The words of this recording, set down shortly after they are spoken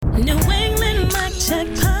New England Mic Check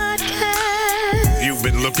Podcast. You've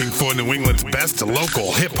been looking for New England's best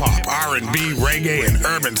local hip-hop, R&B, reggae, and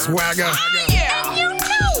urban swagger? Oh, yeah, you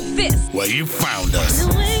know this. Well, you found us.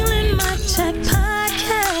 New England Mic Check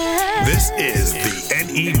Podcast. This is the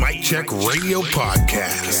NE Mic Check Radio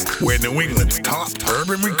Podcast, where New England's top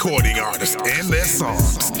urban recording artists and their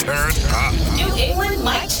songs turn up. New England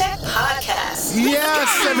Mic Check Podcast. Yes,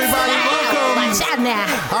 everybody, welcome. Watch out now.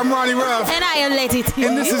 I'm Ronnie Ruff. And I am Lady T.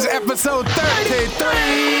 And this is episode 33.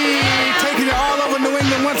 Taking it all over New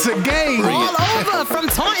England once again. All over, from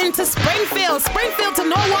Taunton to Springfield, Springfield to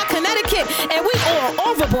Norwalk, Connecticut, and we all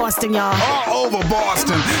over Boston, y'all. All over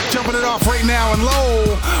Boston. Jumping it off right now in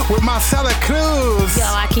Lowell with Marcella Cruz. Yo,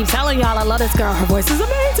 I keep telling y'all I love this girl. Her voice is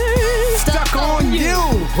amazing. Stuck on you.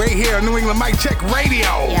 Right here on New England Mic Check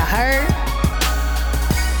Radio. You heard?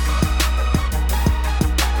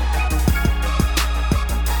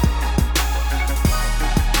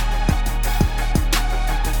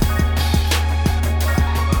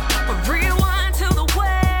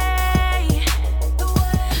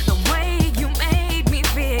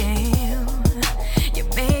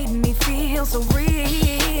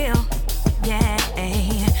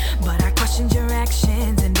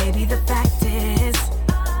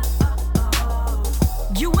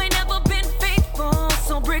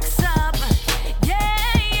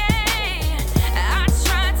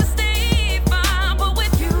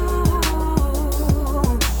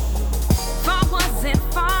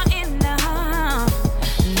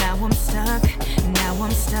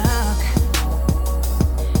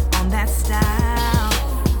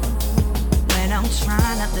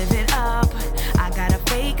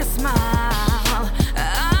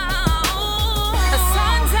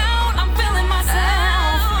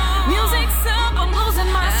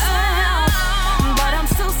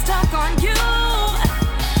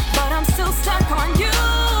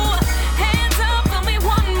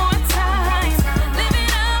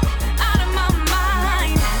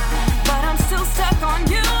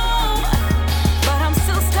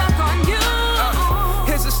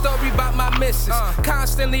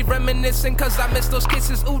 Constantly reminiscing cause I miss those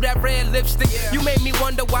kisses, ooh that red lipstick. You made me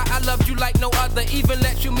wonder why I loved you like no other. Even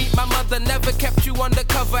let you meet my mother, never kept you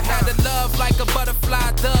undercover. Had a love like a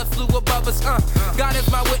butterfly, dove flew above us. God is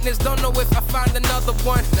my witness, don't know if I find another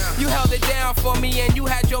one. You held it down for me and you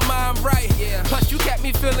had your mind right. Plus you kept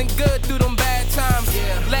me feeling good through them bad times.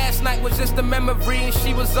 Last night was just a memory and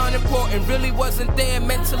she was unimportant. Really wasn't there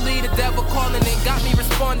mentally, the devil calling it got me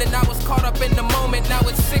responding. I was caught up in the moment, now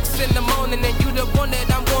it's 6 in the morning and you the one that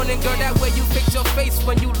I'm wanting, girl. That way you fix your face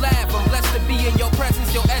when you laugh. I'm blessed to be in your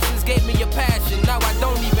presence. Your essence gave me a passion. Now I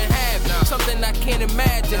don't even have something I can't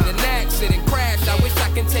imagine. An accident crash. I wish I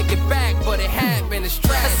can take it back, but it happened. It's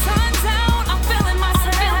trash. The sun's out. I'm feeling myself.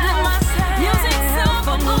 Music's up.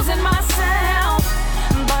 I'm losing myself.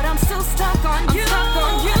 But I'm still stuck on you.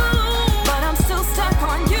 But I'm still stuck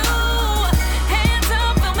on you. Hands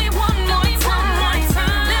up, feel me one more time.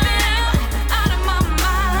 Living out of my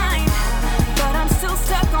mind. But I'm still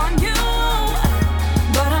stuck on you.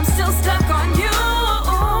 But I'm still stuck on you.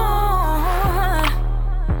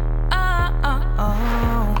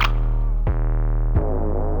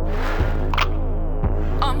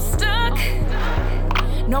 I'm stuck.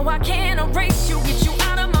 No, I can't erase you. Get you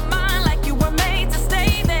out of my mind like you were made to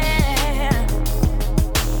stay there.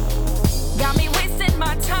 Got me wasting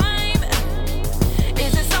my time.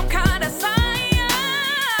 Is it some kind of sign?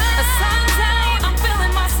 A sun's out, I'm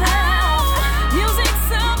feeling myself.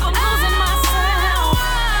 Music's up, I'm losing myself.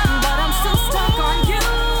 But I'm still stuck on you.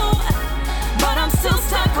 But I'm still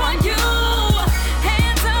stuck on you.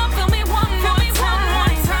 Hands up, feel me one more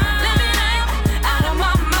time. Living out of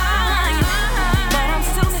my mind. But I'm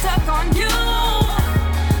still stuck on you.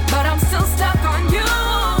 But I'm still stuck on you.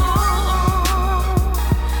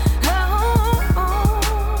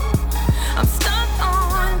 I'm stuck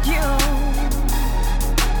on you.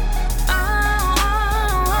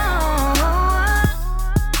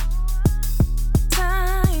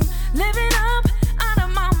 Time living up out of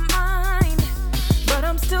my mind, but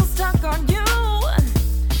I'm still stuck on you.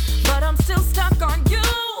 But I'm still stuck on you.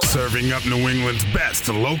 Serving up New England's best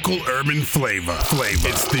local urban flavor.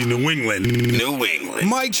 It's the New England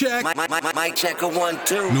Mic check. Mic check a 1,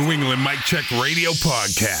 2. New England Mic Check Radio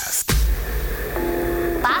Podcast.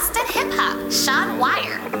 Boston hip hop, Sean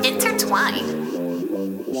Wire, intertwined.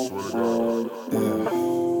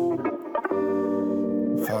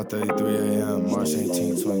 5:33 a.m., March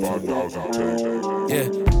 18, 2010. Yeah,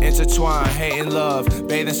 intertwine, hate and love,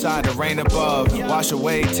 bathe inside the rain above, wash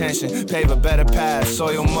away tension, pave a better path,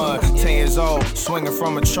 soil mud, 10 years old, swinging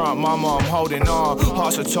from a trunk, mama, I'm holding on,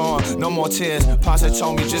 hearts are torn, no more tears, Pasa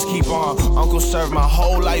told me just keep on, uncle served my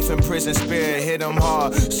whole life in prison, spirit hit him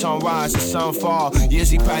hard, sunrise and sunfall, years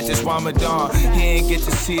he practiced Ramadan, he ain't get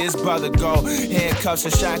to see his brother go, handcuffs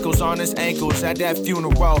and shackles on his ankles at that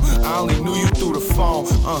funeral, I only knew you through the phone,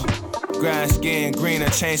 grass getting greener,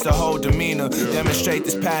 change the whole demeanor, demonstrate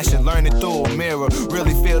this passion, learn it through a mirror,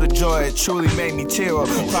 really feel the joy, it truly made me tear up,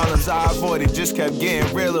 problems I avoided just kept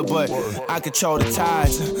getting realer, but I control the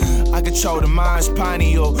tides, I control the minds,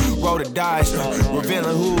 pineal, roll the dice,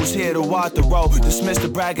 revealing who's here to walk the road, dismiss the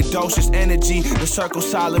braggadocious energy, the circle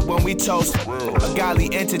solid when we toast, a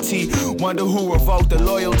godly entity, wonder who revoked the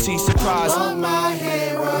loyalty, surprise. On my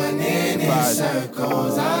head running in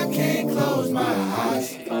circles, I can't close my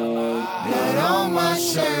eyes. Blood on my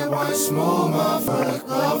shirt, one smooth motherfucker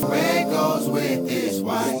of red goes with this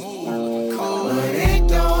white. But it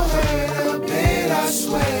don't hurt a bit, I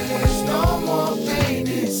swear there's no more pain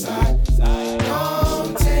inside.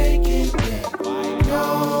 Don't take it there.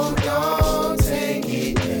 No, don't take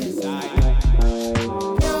it there.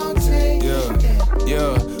 Don't take it there.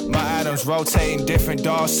 Yeah, my atoms rotating, different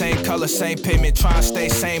dolls, same color, same pigment, trying to stay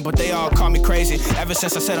sane, but they all call me crazy. Ever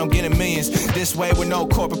since I said I'm getting millions, this way with no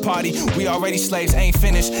corporate party, we already slaves, ain't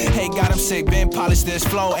finished. Hey, got 'em sick, been polished, this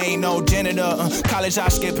flow ain't no janitor. College I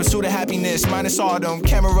skip, pursuit of happiness, minus all them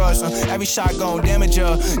cameras. Every shot gon' damage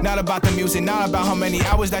ya. Not about the music, not about how many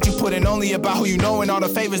hours that you put in, only about who you know and all the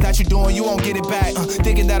favors that you doing, you won't get it back.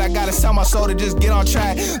 Thinking that I gotta sell my soul to just get on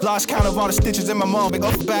track. Lost count of all the stitches in my mom, big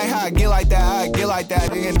off back, how I get like that, how I get like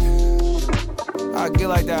that, nigga. I get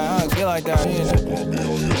like that, I get like that, yeah.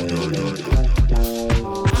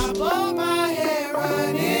 I blow my head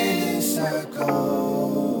running in circles.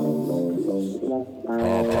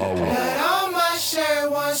 Blood on my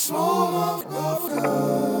shirt, one smooth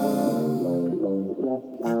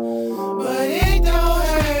but it don't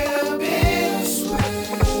hurt a bit, I swear.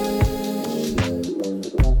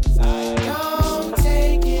 Don't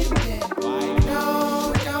take it there.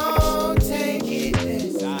 No, don't take it there.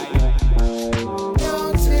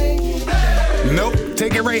 Don't take it there. Nope.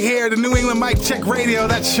 Take it right here, the New England Mic Check Radio.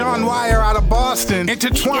 That's Sean Wire out of Boston.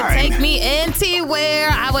 Intertwine. Take me anywhere.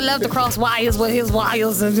 I would love to cross wires with his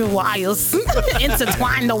wires and do wires.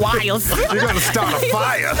 Intertwine the wires. You're going to start a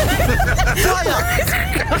fire.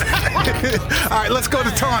 All right, let's go to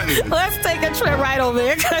Taunton. Let's take a trip right over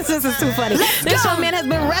here because this is too funny. This young man has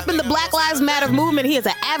been repping the Black Lives Matter movement. He is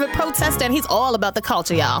an avid protester and he's all about the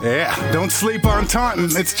culture, y'all. Yeah, don't sleep on Taunton.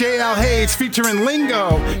 It's J.L. Hayes featuring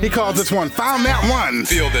Lingo. He calls this one Found That One.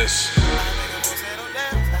 Feel this.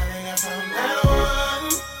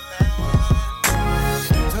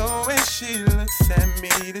 The way she looks at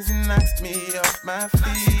me, this knocks me off my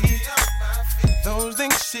feet. Those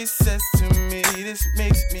things she says to me, this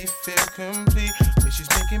makes me feel complete. Way she's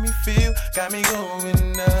making me feel, got me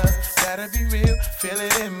going nuts. Gotta be real, feel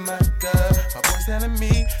it in my gut. My boy's telling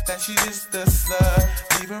me that she just a slut.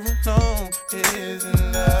 Leave her alone, it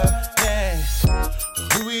isn't love. Yeah.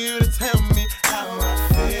 Who are you to tell me how I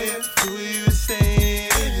feel? Who are you to say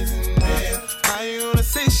it isn't real? How you gonna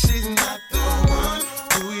say she's not the one?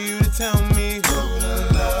 Who are you to tell me who to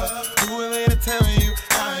love? Who are they to tell you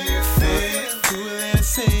how you feel? Who are they to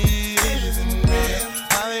say it isn't real?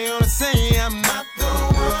 How they gonna say I'm not the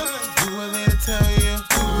one? Who are they to tell you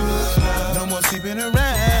who to love? No more sleeping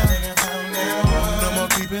around. No more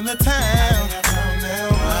creeping the town.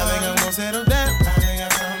 I think I'm gonna settle down.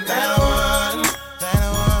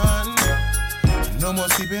 No more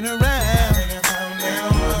sleeping around.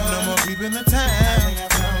 No more creeping the town.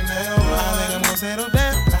 I think I'm gonna settle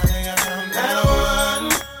down.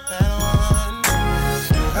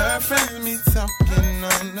 Her friends me talking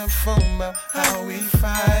on the phone about how we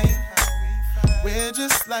fight. We're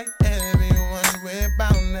just like everyone, we're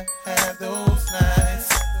bound to have those nights.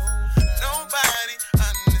 Nobody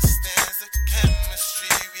understands the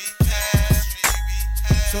chemistry we have.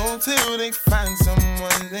 So till they find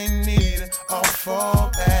someone they need, I'll fall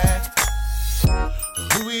back.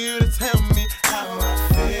 Who are you to tell me how I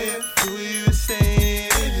feel? Who are you to say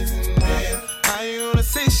it isn't real? How you gonna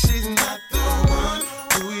say she's not the one?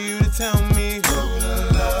 Who are you to tell me who to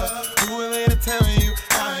love? Who are they to tell you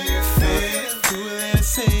how you feel? Who are they to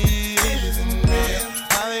say it isn't real?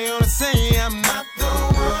 How they gonna say I'm not the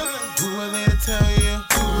one? Who are they to tell you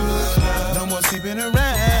who to love? No more sleeping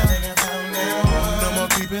around. No more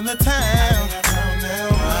creeping the town.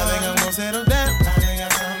 I think I'm gonna settle down.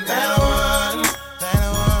 That one.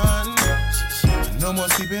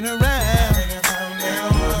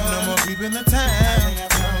 keeping the time. I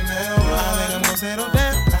think I'm gonna settle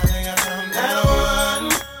down. I think I found that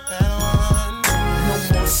one.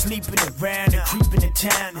 No more sleeping around and creeping in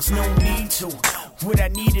town. There's no need to. What I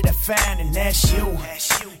needed, I found, and that's you.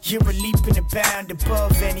 You're a leap and a bound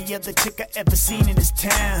above any other chick I ever seen in this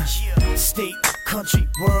town. State, country,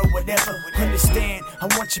 world, whatever. Understand, I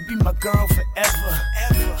want you to be my girl forever.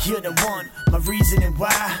 You're the one, my reason and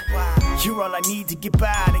why. You're all I need to get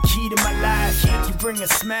by, the key to my life. You bring a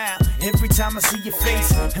smile every time I see your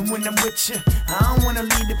face. And when I'm with you, I don't wanna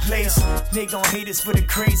leave the place. They gon' hate us for the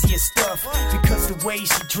craziest stuff. Because the way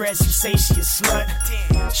she dressed, you say she a slut.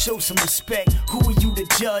 Show some respect, who are you to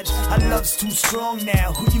judge? Our love's too strong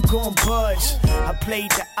now, who you gon' budge? I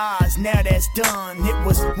played the odds, now that's done. It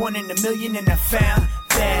was 1 in a million and I found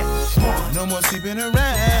that one. No more sleeping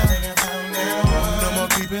around. No more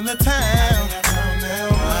keeping the time.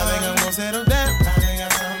 I think I'm gonna settle down.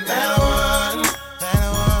 That one.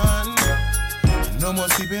 No more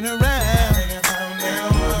sleeping around.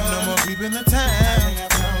 No more keeping the time.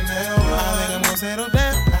 I think I'm gonna settle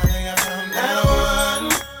down. That one.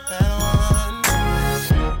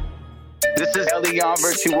 This is Elion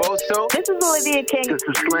Virtuoso. This is Olivia King. This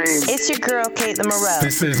is Flame. It's your girl, Caitlin Moreau.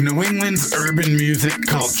 This is New England's urban music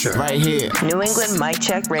culture. Right here. New England Mic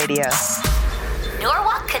Check Radio.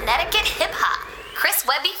 Norwalk, Connecticut hip hop. Chris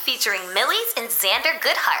Webby featuring Millies and Xander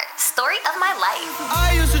Goodhart. Story of my life.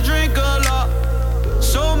 I used to drink a lot.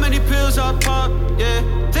 So many pills I popped, yeah.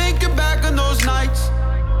 Thinking back on those nights.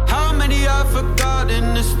 How many I've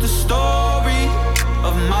forgotten. It's the story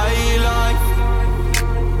of my life.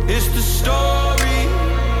 It's the story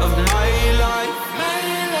of my life.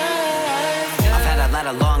 I've had a lot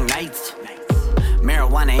of long nights.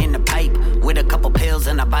 Marijuana in the pipe with a couple pills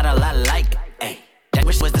and a bottle I like. Ay, that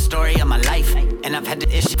was the story of my life. And I've had the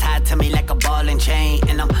issue tied to me like a ball and chain.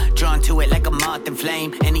 And I'm drawn to it like a moth and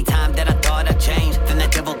flame. Anytime that I thought I'd change, then the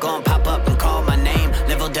devil gon' pop up and call my name.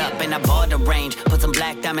 Leveled up and I bought the range. Put some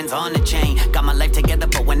black diamonds on the chain. Got my life together,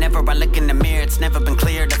 but whenever I look in the mirror, it's never been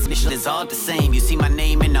clear that this shit is all the same. You see my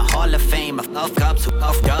name in the Hall of Fame. I've puffed up, too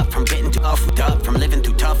puffed up. From getting too puffed up. From living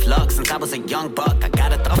through tough luck. Since I was a young buck, I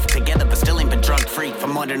got it tough together, but still ain't been drug free for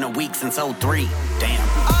more than a week since 03. Damn.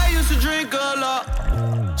 I used to drink a lot.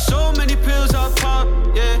 So many pills I popped,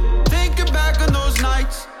 yeah. Thinking back on those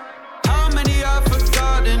nights. How many I've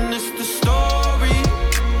forgotten. It's the story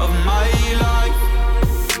of my life.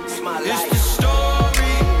 It's the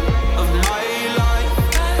story of my life.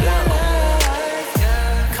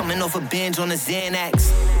 Coming off a binge on the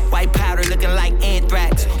Xanax. White powder looking like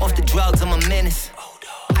anthrax. Off the drugs, I'm a menace.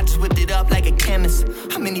 I just whipped it up like a chemist.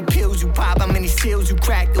 How many pills you pop, how many seals you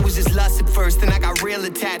cracked? It was just lust at first, then I got real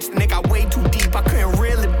attached. Then it got way too deep, I couldn't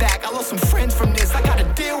reel it back. I lost some friends from this, I gotta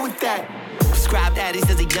deal with that. Prescribed addicts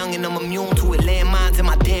as a youngin', I'm immune to it. Landmines in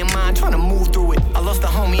my damn mind, trying to move through it. I lost a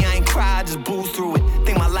homie, I ain't cry, I just booze through it.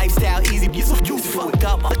 Think my lifestyle easy, get so useful. Fucked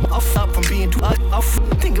up, off from being too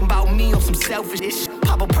thinking about me on some selfish shit.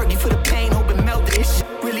 Pop a perky for the pain, hoping melt this shit.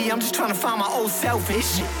 Really, I'm just trying to find my old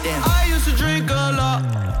selfish shit. Damn. I used to drink a lot.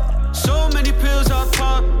 So many pills I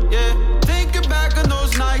popped, yeah. Thinking back on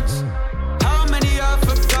those nights. How many I've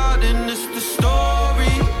forgotten. It's the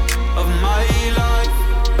story of my life.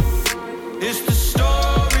 It's the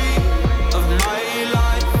story of my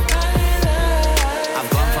life. I've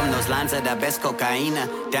gone from those lines of that best cocaina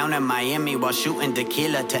down in Miami while shooting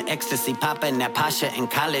tequila to ecstasy, popping that Pasha in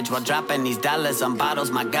college while dropping these dollars on bottles.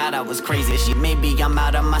 My God, I was crazy. Shit, maybe I'm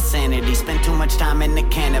out of my sanity. Spent too much time in the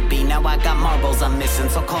canopy. Now I got marbles I'm missing,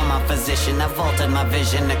 so call my physician. I've altered my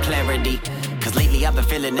vision to clarity. Cause lately I've been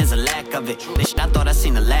feeling there's a lack of it. This shit, I thought I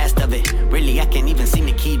seen the last of it. Really, I can't even seem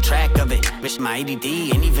to keep track of it. Wish my ADD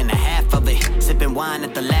ain't even a half of it. Sipping wine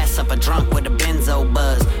at the last supper, drunk with a benzo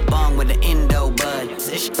buzz. Bong with an endo bud.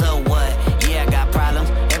 This shit, so what? Yeah, I got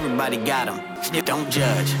problems. Everybody got them. Don't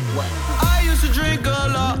judge. What? I used to drink a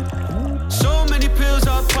lot. So many pills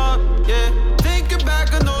I popped, yeah. Thinking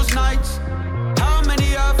back on those nights. How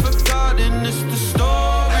many I've forgotten. It's the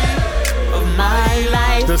story of my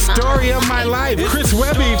life. The story of my life. Chris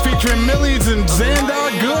Webby featuring Millies and Xander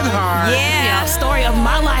Goodhart. Yeah, story of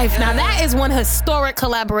my life. Now that is one historic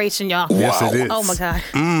collaboration, y'all. Yes, it is. Oh my God.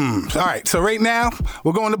 All right, so right now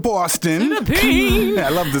we're going to Boston. I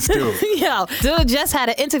love this dude. Yo, dude just had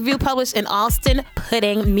an interview published in Austin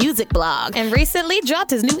Pudding Music Blog and recently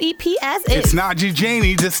dropped his new EP as is. It's Najee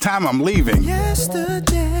Janey. This time I'm leaving.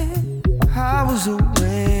 Yesterday, I was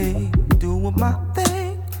away doing my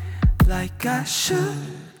thing like I should.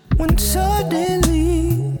 When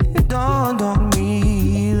suddenly it dawned on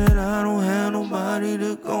me that I don't have nobody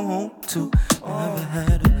to go home to. Never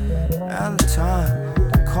had it at the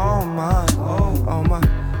time. Call my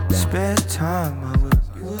spare time I was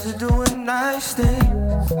used to doing nice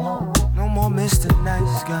things. No more Mr.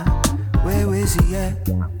 Nice Guy. Where is he at?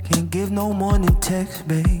 Can't give no morning text,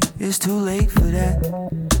 babe. It's too late for that.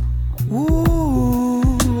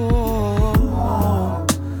 Ooh,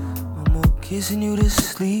 no more kissing you to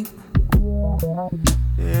sleep.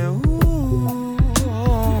 Yeah, ooh,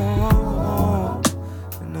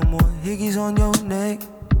 no more hickeys on your neck.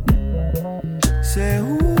 Say,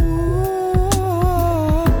 ooh,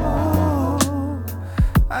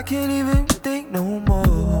 I can't even think no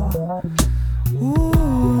more. Ooh,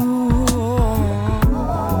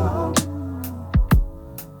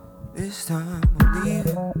 this time I'm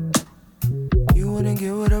leaving. You wouldn't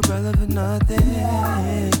get with a brother for nothing.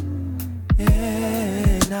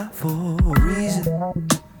 Yeah, not for a reason.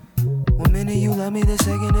 1 minute you love me, the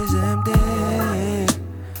second is empty.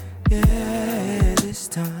 Yeah, this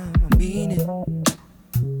time I mean it.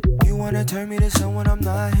 You wanna turn me to someone I'm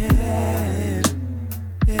not him.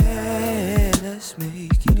 Yeah, let's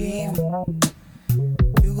make it even.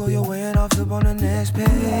 You go your way and I'll flip on the next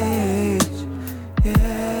page.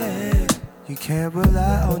 Yeah, you can't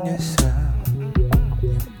rely on yourself.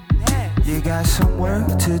 You got some work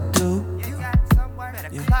to do.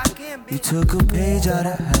 You took a page out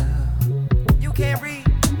of hell. You can't read.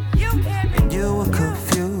 And you were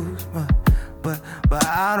confused. But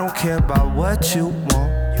I don't care about what you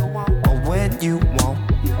want, or when you want,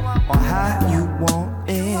 or how you want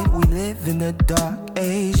it. We live in a dark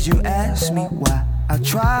age. You ask me why I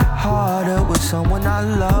try harder with someone I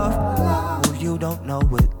love. Oh, you don't know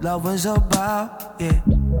what love was about, yeah.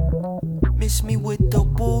 Miss me with the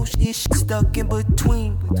bullshit stuck in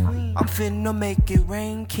between. I'm finna make it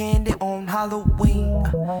rain candy on Halloween.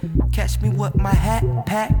 Catch me with my hat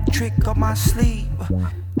packed, trick up my sleeve.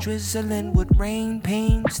 Drizzling with rain,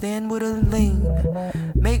 pain, stand with a lean.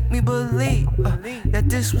 Make me believe that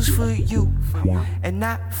this was for you and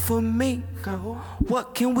not for me.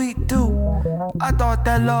 What can we do? I thought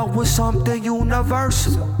that love was something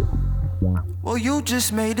universal. Well, you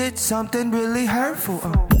just made it something really hurtful.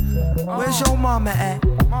 Where's your mama at?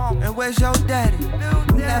 And where's your daddy?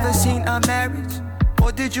 You never seen a marriage?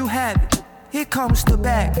 Or did you have it? Here comes the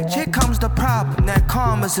baggage, here comes the problem that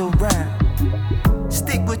karma's around.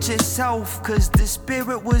 Stick with yourself, cause the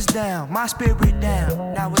spirit was down. My spirit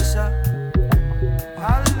down, now it's up.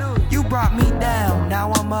 Hallelujah. You brought me down,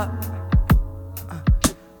 now I'm up.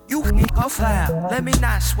 You go fly, let me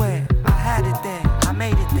not swear. I had it there, I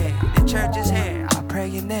made it there. The church is here, I pray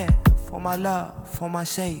in there. For my love, for my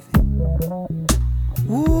savior.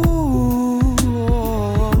 Ooh,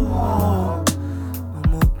 no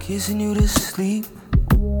more kissing you to sleep.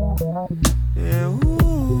 Yeah,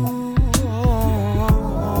 ooh,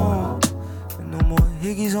 no more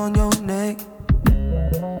hickeys on your neck.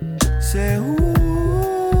 Say, ooh,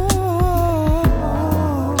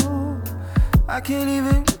 I can't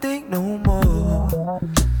even think no more.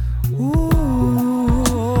 Ooh,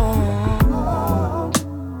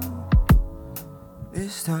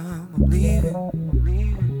 this time I'm leaving.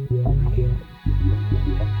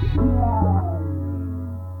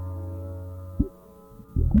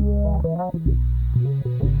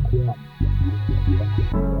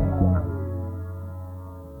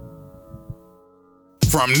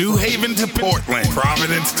 From New Haven to Portland,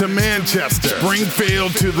 Providence to Manchester,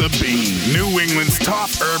 Springfield to the Bean, New England's top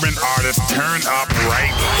urban artists turn up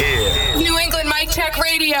right here. New England Mic Check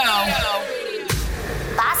Radio.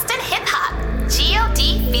 Boston Hip Hop.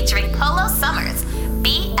 G.O.D. featuring Polo Summers.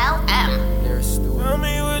 BLM. Tell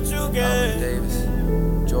me what you get. Davis,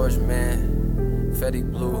 George Mann, Fetty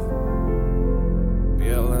Blue,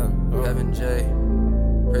 BLM, Evan J,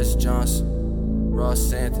 Chris Johnson,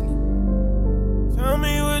 Ross Anthony. Tell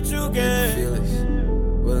me what you get. Felix,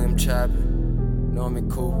 William Chapman, Norman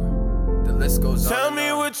Cooper. The list goes on. Tell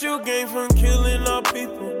me what you gain from killing our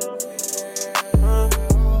people.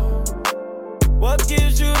 What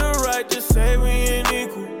gives you the right to say we ain't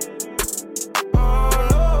equal?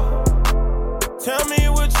 Tell me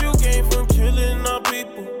what you gain from killing our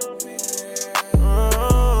people.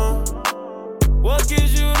 What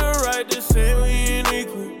gives you the right to say we ain't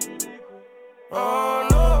equal? Oh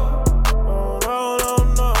no.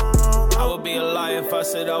 I would be a liar if I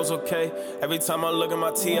said I was okay. Every time I look at my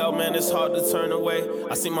TL, man, it's hard to turn away.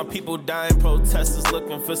 I see my people dying, protesters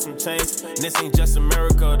looking for some change. And this ain't just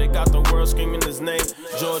America, they got the world screaming his name.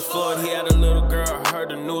 George Floyd, he had a little girl, I heard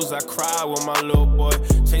the news, I cried with my little boy.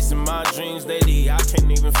 Chasing my dreams, lately, I can't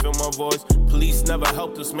even feel my voice. Police never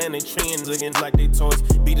helped us, man, they treating against like they toys.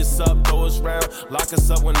 Beat us up, throw us round, lock us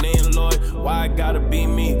up when they ain't loyal. Why it gotta be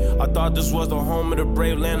me? I thought this was the home of the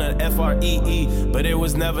brave land of FREE, but it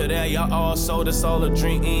was never there, y'all all sold us all a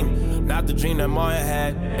dream, not the dream that Martin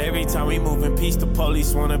had. Every time we move in peace, the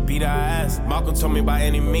police wanna beat our ass. Malcolm told me by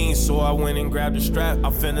any means, so I went and grabbed the strap.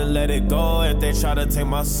 I'm finna let it go if they try to take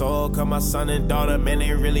my soul. Cause my son and daughter, man,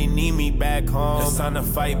 they really need me back home. It's time to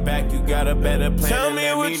fight back, you got a better plan. Tell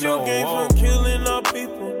me what you gain from killing our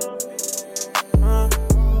people.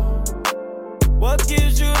 What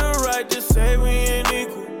gives you the right to say we ain't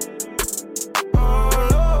equal?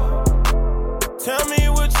 Tell me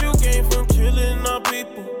what you gain from killing our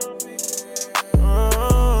people.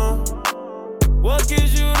 What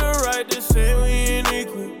gives you the right to say we ain't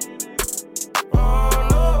equal?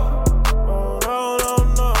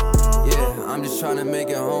 Yeah, I'm just trying to make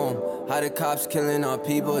it home. How the cops killing our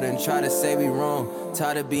people, then try to say we wrong.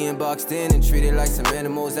 Tired of being boxed in and treated like some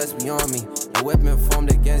animals, that's beyond me. The weapon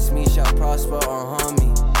formed against me shall prosper or harm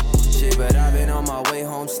me. Shit, but I've been on my way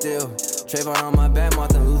home still. Trayvon on my back,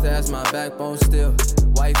 Martin Luther has my backbone still.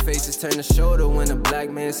 White faces turn the shoulder when a black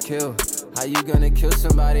man's killed. How you gonna kill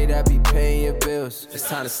somebody that be paying your bills? It's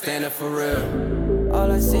time to stand up for real. All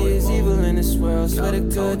I see is evil in this world. Swear the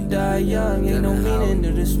good die young, ain't no meaning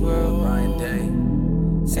to this world. Ryan Day.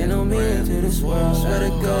 Ain't no meaning to this world. Swear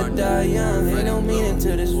the good die young, ain't no meaning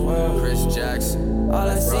to this world. Chris Jackson. All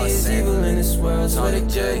I see is evil in this world. Swear the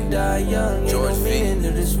good die young, ain't no meaning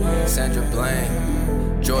to this world. Sandra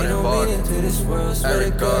Bland, Jordan Barton,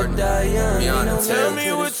 Eric Gardner, Breonna Taylor. Tell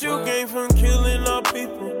me what you gain from killing our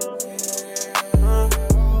people.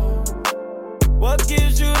 What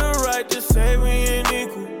gives you the right to say we ain't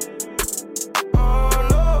equal?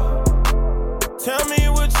 Tell me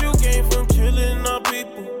what you gain from killing our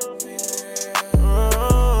people.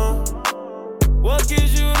 What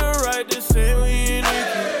gives you the right to say we ain't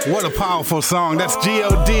equal? What a powerful song. That's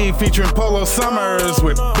G.O.D. featuring Polo Summers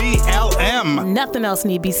with BLM. Nothing else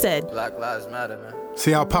need be said. Black Lives Matter, man.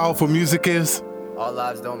 See how powerful music is? All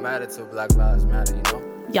lives don't matter till Black Lives Matter, you know?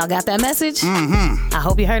 Y'all got that message? Mm-hmm. I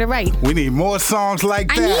hope you heard it right. We need more songs like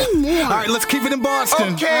that. I need more. All right, let's keep it in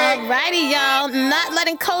Boston. Okay. Alrighty, y'all. Not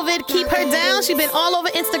letting COVID keep her down. She's been all over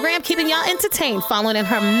Instagram, keeping y'all entertained, following in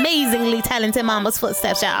her amazingly talented mama's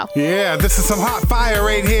footsteps, y'all. Yeah, this is some hot fire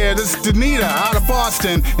right here. This is Danita out of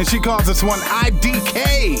Boston, and she calls this one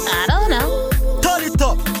IDK. I don't know. Turn it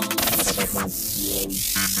up.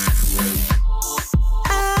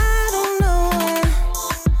 I don't know why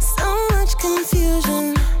so much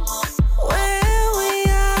confusion. Where we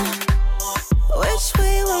are, which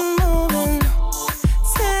way we're moving.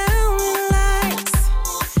 Tell me lies,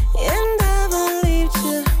 and I believed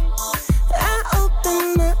you. I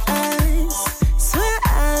opened my eyes, swear I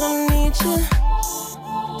don't need you.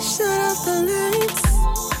 Shut off the lights,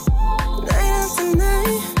 night after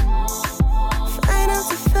night, fight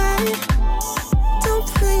after fight. Don't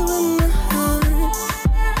play with my heart.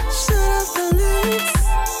 Shut off the lights,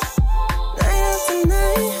 night after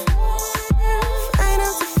night, fight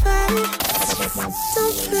after fight.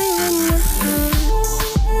 Don't play with my heart.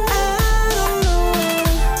 I don't know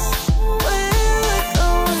where we're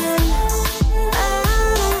going. I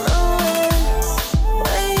don't know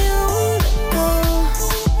where you wanna go.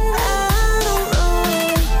 I don't know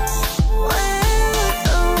where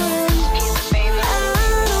we're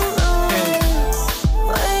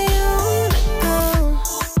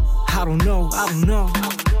going. I don't know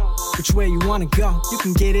which way you wanna go. You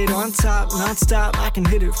can get it on top, non-stop. I can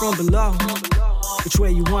hit it from below. Which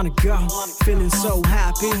way you wanna go? Feeling so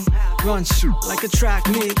happy. Run, shoot like a track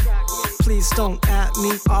meet. Please don't at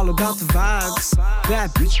me. All about the vibes.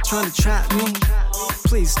 Bad bitch trying to trap me.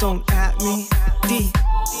 Please don't at me. D.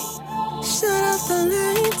 Shut off the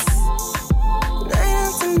lights, night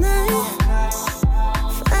after night,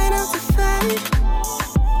 fight after fight.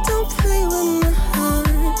 Don't play with my heart.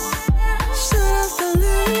 Shut off the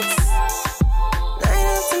lights, night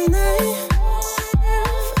after night,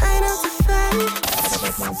 fight after fight.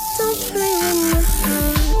 Don't play with my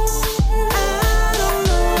heart. I don't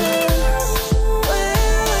know where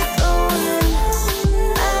we're going.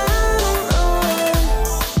 I don't know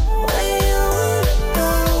where you wanna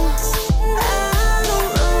go. I don't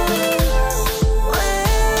know where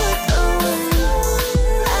we're going.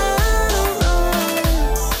 I don't know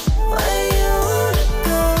where you wanna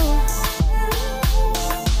go.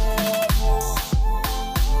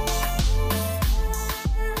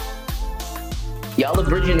 Y'all are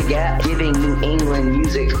bridging the gap, giving New England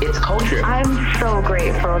music its culture. I'm so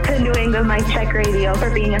grateful to New England Mic Check Radio for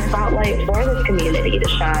being a spotlight for this community to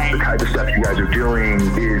shine. The type of stuff you guys are doing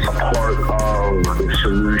is a part of the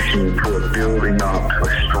solution toward building up a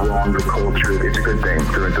stronger culture. It's a good thing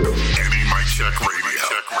through and through. Mic Check Radio.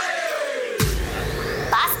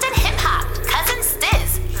 Boston Hip Hop, Cousin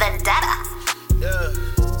Stiz, Vendetta.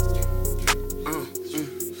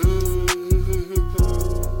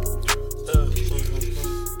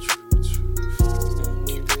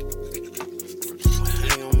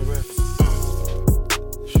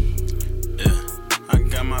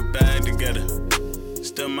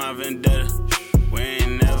 my vendetta. We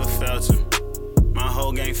ain't never felt him. My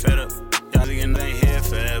whole gang fed up. Y'all niggas ain't here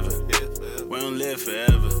forever. We don't live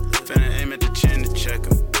forever. Finna aim at the chin to check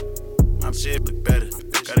him. My shit look better.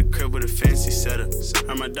 Got a crib with a fancy setup.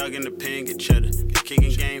 Heard my dog in the pen get cheddar.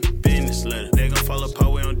 Kicking game, business letter. They gon' fall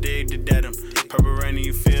apart, we don't dig to dead 'em. Purple rain and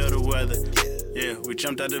you feel the weather. Yeah, we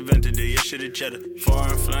jumped out the vent to do your shit at cheddar.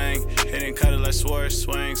 Foreign flang, hitting cut it like Swerve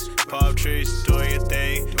swings. Palm trees, doing your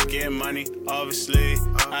thing. Get money, obviously.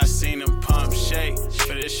 I seen them pump shake.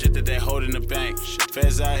 For this shit that they hold in the bank.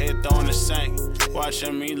 Feds out here throwing the sink.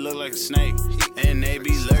 Watching me look like a snake. And they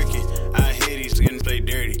be lurking. I hear these niggas play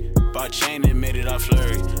dirty. Bought chain and made it off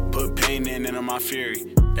flurry. Put pain in on my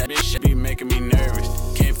fury. That bitch shit be making me nervous.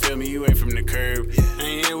 Can't feel me, you ain't from the curb.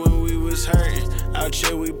 Ain't here when we was hurting. Out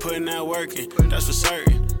here we putting out working. That's for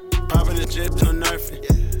certain. Popping the jet, no nerfing.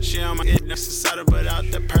 She on my head, that's the side, but out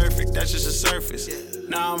that perfect. That's just the surface.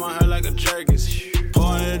 Now I'm on her like a jerkins.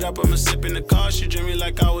 Pouring it up, I'ma sip in the car. She dream me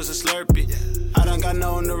like I was a Slurpee. I done got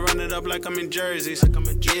no one to run it up like I'm in jerseys.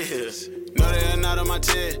 No, they are not on my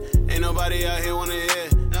tip. Ain't nobody out here wanna hear.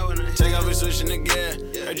 Take off and switching the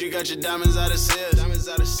gear. Heard you got your diamonds out of Sears.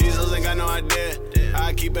 These hoes ain't got no idea.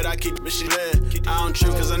 I keep it, but she lit. I don't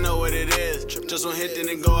trip cause I know what it is. Just one hit, then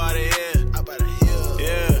it go out of here.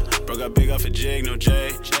 Yeah, bro got big off a jig, no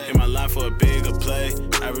J. Hit my line for a bigger play.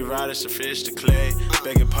 Every rider's a fish to clay.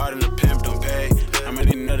 Begging pardon, the pimp don't pay. I'm gonna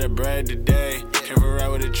need another bread today. Can't ride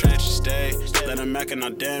with a trench to stay. Let him Mac and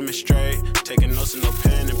I'll demonstrate. Taking notes and no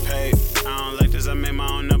pen and pay. I don't like this, I made my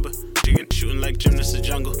own number. Chicken shooting like gymnast the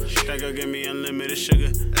jungle. That girl give me unlimited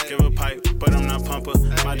sugar. Give a pipe, but I'm not pumper.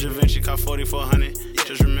 My Da Vinci cost 4,400.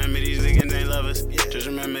 Just remember these niggas ain't lovers. Just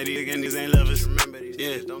remember these niggas ain't lovers.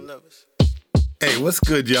 Yeah, don't love us. Hey, what's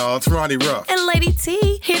good, y'all? It's Ronnie Ruff. And Lady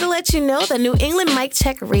T, here to let you know the New England Mic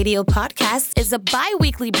Check Radio Podcast is a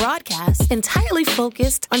bi-weekly broadcast entirely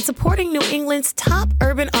focused on supporting New England's top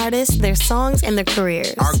urban artists, their songs, and their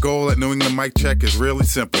careers. Our goal at New England Mic Check is really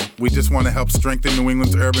simple. We just want to help strengthen New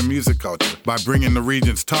England's urban music culture by bringing the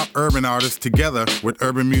region's top urban artists together with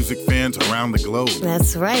urban music fans around the globe.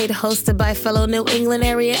 That's right. Hosted by fellow New England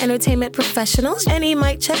area entertainment professionals, NE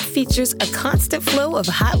Mic Check features a constant flow of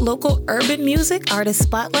hot local urban music, artist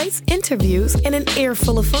spotlights, interviews, and an air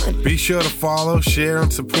full of fun. Be sure to follow, share,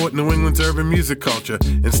 and support New England's urban music culture,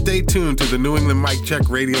 and stay tuned to the New England Mic Check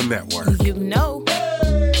Radio Network. You know.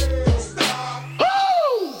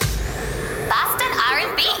 Boston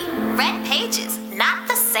R&B, Red Pages, not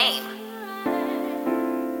the same.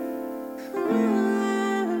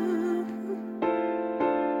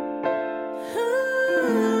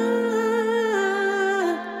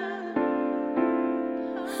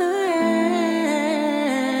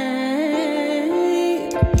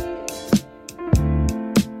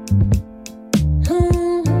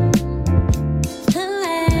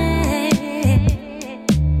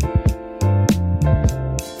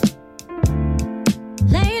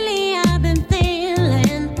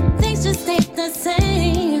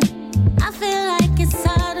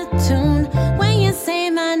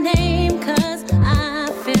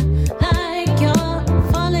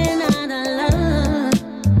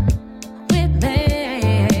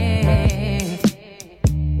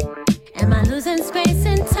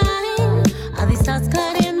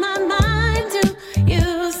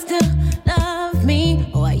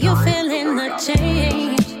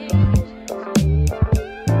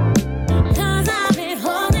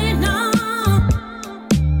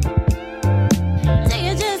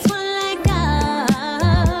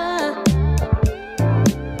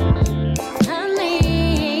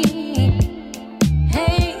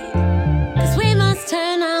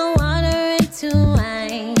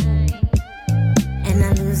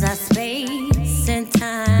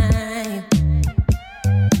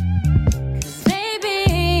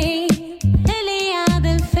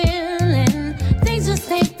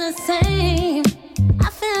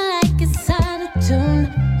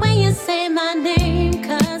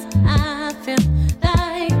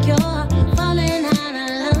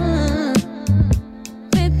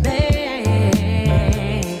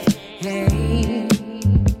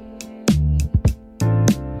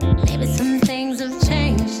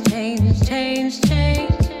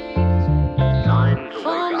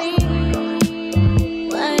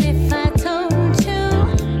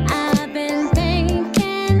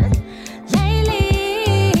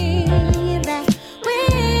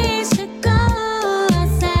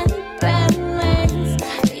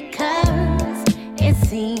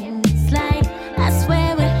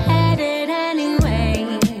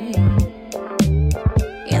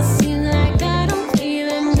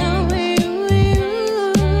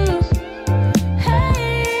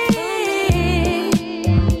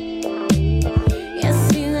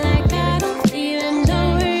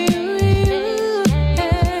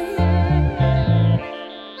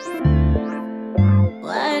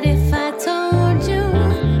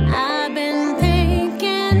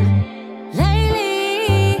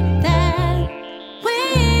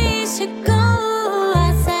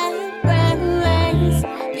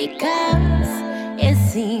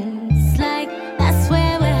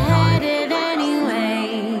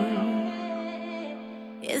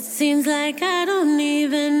 It seems like I don't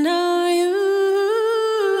even know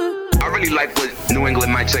you. I really like what New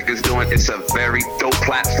England Mic Check is doing. It's a very dope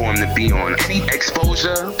platform to be on. Any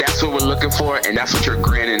exposure, that's what we're looking for, and that's what you're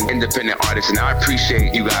granting independent artists, and I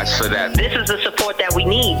appreciate you guys for that. This is the support that we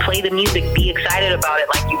need. Play the music, be excited about it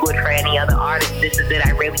like you would for any other artist. This is it.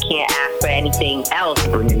 I really can't ask for anything else.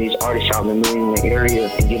 Bringing these artists out in the New England area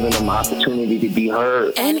and giving them an opportunity to be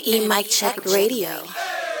heard. NE Mic Check Radio.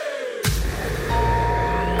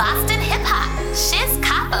 Boston Hip Hop, Shiz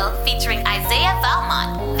Capo featuring Isaiah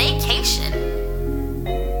Valmont, Vacation.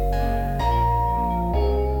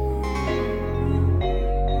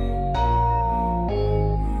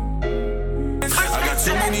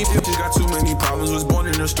 Too many bitches, got too many problems. Was born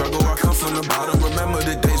in a struggle, I come from the bottom. Remember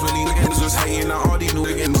the days when these niggas was hating. Now all these new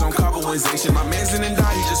niggas on compensation. My man's in and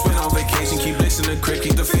die, he just went on vacation. Keep listening to Crip,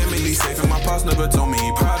 keep the family safe. And my pops never told me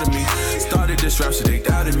he proud of me. Started this rap, so they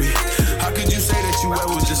doubted me. How could you say that you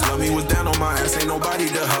ever just love me? Was down on my ass, ain't nobody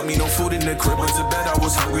to help me. No food in the crib, went to bed, I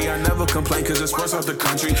was hungry. I never complained, cause it's worse off the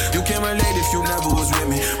country. You can't relate if you never was with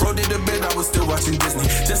me. Bro did the bed, I was still watching Disney.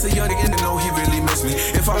 Just a young nigga to know he really missed me.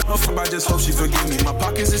 If I love him, I just hope she forgive me. My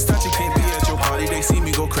pockets is touchy, can't be at your party. They see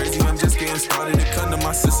me go crazy, I'm just getting started. It come to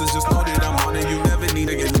my sisters, just know that I'm on it. You never need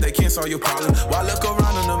a get, they can't solve your problem. While I look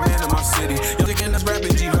around on the man in my city, you're thinking that's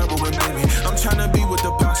rapping G-Rebel with baby. I'm tryna be with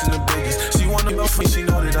the pops and the biggest. She wanna go free, she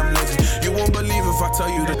know that I'm living. You won't believe if I tell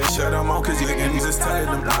you that they shut I'm on, cause you again, he's just telling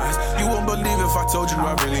them lies. You won't believe if I told you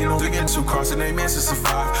I really know. They're getting too cross and they man to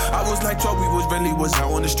survive. I was like 12, we was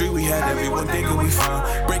out on the street, we had everyone thinking we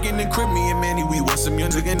fine. Breaking the crib, me and Manny, we was some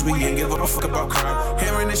young again, we ain't give a fuck about crime.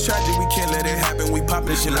 Hearing this tragic, we can't let it happen. We pop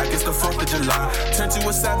this shit like it's the 4th of July. Turned to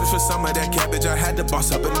a savage for some of that cabbage. I had to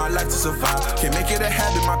boss up in my life to survive. Can't make it a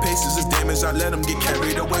habit, my patience is damaged. I let them get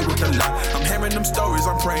carried away with the lie. I'm hearing them stories,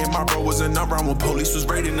 I'm praying my bro was in the round when police was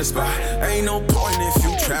raiding the spot. Ain't no point if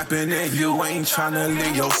you trapping and you ain't tryna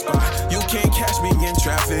leave your spot. You can't catch me in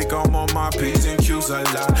traffic, I'm on my P's and Q's a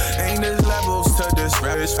lot. Ain't there's levels to this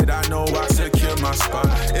ravish, but I know I secure my spot.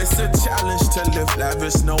 It's a challenge to live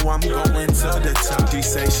lavish, know I'm going to the top. She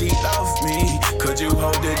say she love me, could you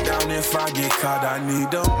hold it down if I get caught? I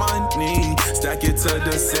need the money, stack it to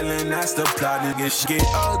the ceiling, that's the plot. Niggas get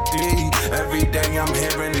ugly, every day I'm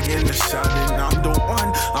hearing again the shot. And I'm the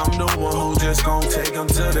one who just gon' take them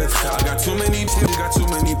to the top. I got too many people, got too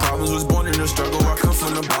many problems. Was born in a struggle, I come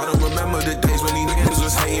from the bottom. Remember the days when these niggas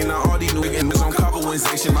was hating. Now all these new niggas on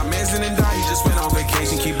compensation. My man's in and die, he just went on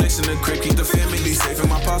vacation. Keep listening to Crip, keep the family safe. And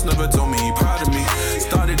my pops never told me he proud of me.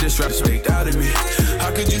 Started this rap, so they doubted me.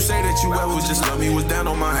 How could you say that you ever just love me? Was down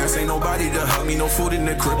on my ass, ain't nobody to help me. No food in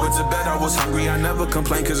the crib, went to bed, I was hungry. I never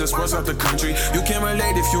complained, cause it's worse off the country. You can't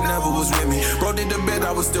relate if you never was with me. Bro did the bed,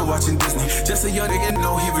 I was still watching Disney. Just a young nigga,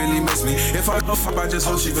 know he really missed me. If I go fuck, I just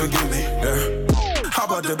hope she forgive me. Yeah. How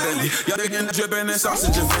about the belly? Y'all digging the drippin' and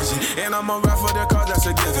sausage and veggie. And I'm a rap for the cause, that's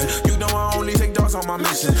a given. You know I only take dogs on my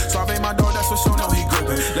mission. So I ain't my dog, that's for sure, know he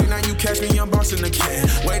grippin'. Late night you catch me unboxing the kitten.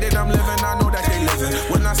 Way that I'm living, I know that they living.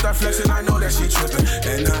 When I start flexing, I know that she trippin'.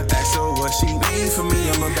 And I ask her what she need from me.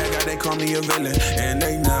 I'm a bad guy, they call me a villain. And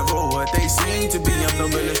they never what they seem to be. I'm the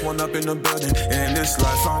realest one up in the building. In this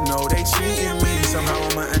life, I know they cheating me. Somehow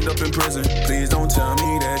I'ma end up in prison. Please don't tell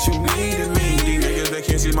me that you needed me. These niggas, they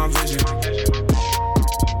can't see my vision.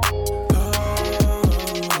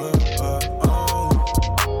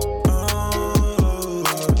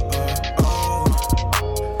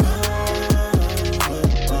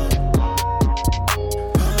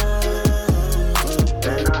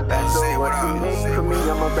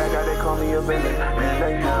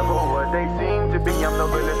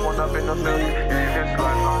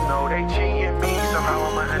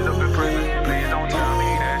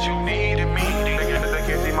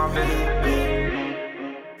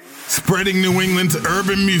 Spreading New England's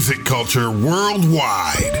urban music culture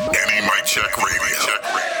worldwide. NE Mic Check Radio.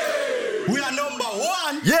 We are number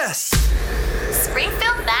one. Yes.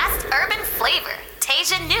 Springfield Mass Urban Flavor.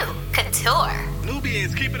 Tasia New Couture.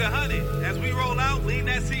 Nubians, keep it 100. As we roll out, lean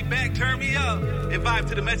that seat back, turn me up. And vibe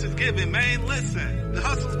to the message given, man. Listen, the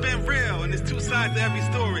hustle's been real, and there's two sides to every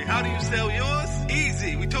story. How do you sell yours?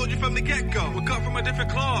 Easy. We told you from the get-go. We cut from a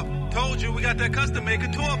different cloth. Told you we got that custom-made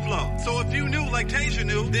couture flow. So if you knew like Tasia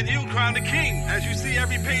knew, then you crown the king. As you see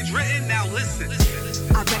every page written, now listen.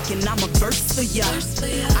 I reckon I'm a verse for ya.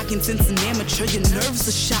 I can sense an amateur, your nerves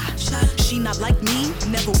are shot. She not like me,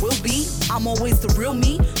 never will be. I'm always the real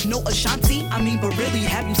me, no Ashanti. I mean, but really,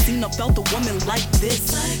 have you seen or felt a woman like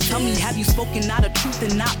this? Tell me, have you spoken out of truth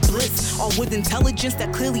and not bliss? Or with intelligence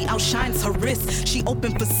that clearly outshines her wrist? She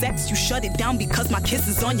open for sex, you shut it down because my kiss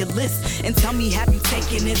is on your list. And tell me, have you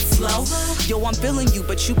taken it slow? Yo, I'm feeling you,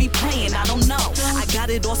 but you be playing, I don't know. I got got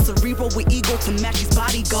it all cerebral with ego to match these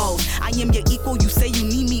body goals. I am your equal, you say you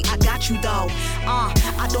need me, I got you though.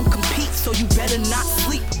 I don't compete, so you better not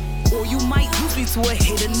sleep, or you might lose me to a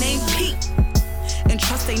hitter named Pete. And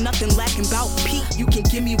trust ain't nothing lacking about Pete. You can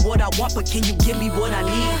give me what I want, but can you give me what I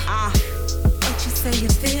need? What you say you're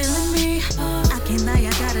feeling me? I can't lie,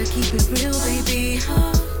 I gotta keep it real, baby.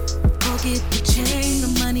 Forget the chain, the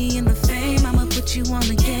money and the fame. I'ma put you on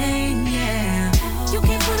the game, yeah. You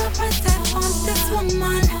can't put a price tag on this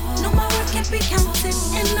woman. No, my work can't be counted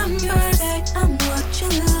in numbers. I'm what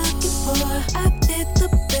you're looking for. I fit the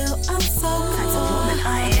bill, I'm so type of woman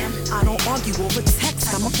I am. I don't argue over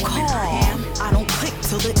text, I'm a call. I don't click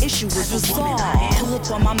till the issue is resolved. Pull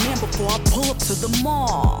up on my man before I pull up to the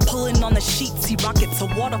mall. Pulling on the sheets, he rockets a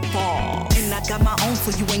waterfall. And I got my own,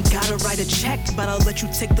 so you ain't gotta write a check. But I'll let you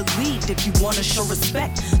take the lead if you wanna show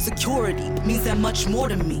respect. Security means that much more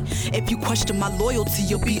to me. If you question my loyalty,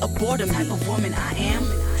 you'll be aboard of me. Type of woman I am.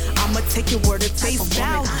 I'ma take your word at face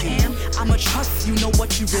value. I'ma trust you know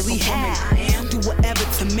what you really have. Do whatever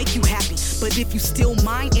to make you happy. But if you steal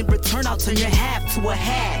mine, in return I'll turn your half to a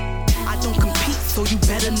half. I don't compete, so you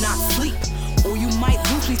better not sleep, or you might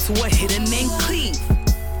lose me to a hitter named Cleve.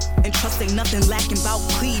 And trust ain't nothing lacking about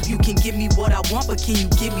Cleve. You can give me what I want, but can you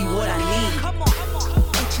give me what I need? Come on.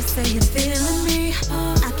 What you say you're feeling me?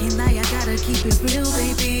 I can't lie, I gotta keep it real,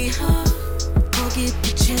 baby. Forget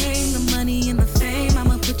the chain, the money and the fame.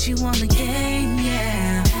 I'ma put you on the game,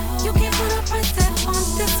 yeah. You can't put a price tag on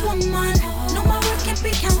this woman. No, my work can't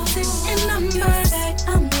be counted in numbers.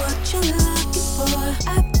 I'm what you're looking for.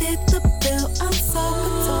 I fit the bill, I'm so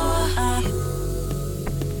couture.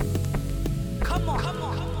 Come on.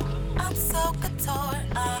 I'm so couture.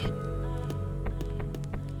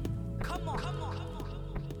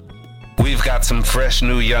 We've got some fresh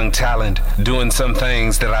new young talent doing some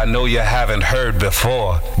things that I know you haven't heard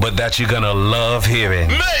before, but that you're gonna love hearing.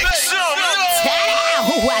 Make some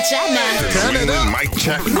noise! Watch out now. Turn it up. Mic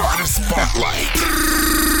check. Artist Spotlight.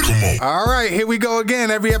 Come on. All right, here we go again.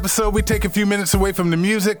 Every episode, we take a few minutes away from the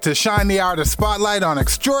music to shine the artist spotlight on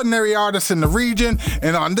extraordinary artists in the region.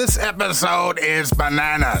 And on this episode is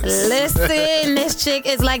Bananas. Listen, this chick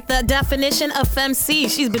is like the definition of femc.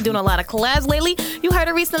 She's been doing a lot of collabs lately. You heard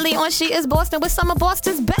her recently on She Is Boston with some of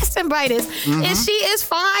Boston's best and brightest. Mm-hmm. And she is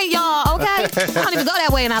fine, y'all, okay? I don't even go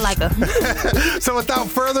that way and I like her. So without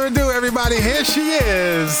further ado, everybody, here she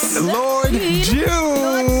is, Lord Jew.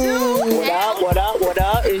 What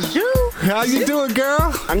up? It's you. How you doing,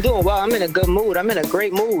 girl? I'm doing well. I'm in a good mood. I'm in a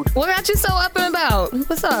great mood. What got you so up and about?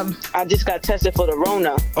 What's up? I just got tested for the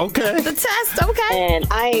Rona. Okay. The test, okay. And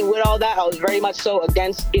I ain't with all that. I was very much so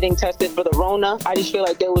against getting tested for the Rona. I just feel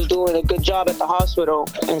like they was doing a good job at the hospital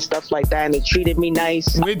and stuff like that, and they treated me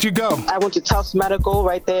nice. Where'd you go? I went to Tufts Medical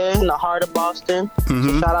right there in the heart of Boston. Mm-hmm.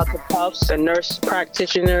 So shout out to Tufts, the nurse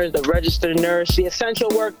practitioners, the registered nurse, the essential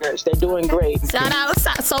workers. They're doing great. Shout out,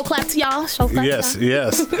 so clap to y'all. Show clap Yes, to y'all.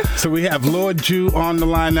 yes. So we have Lord Jew on the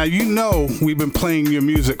line. Now, you know we've been playing your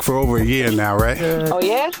music for over a year now, right? Oh,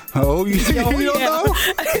 yeah? Oh, you don't know?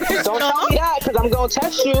 Don't tell me that, because I'm going to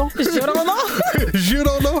test you. You don't know? You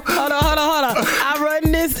don't know? Hold on. I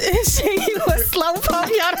run this and shit. You a slow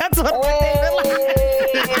pump, y'all. That's what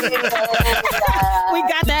we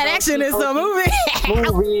got that action in some movie.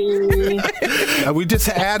 We just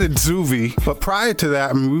added Zuvi, but prior to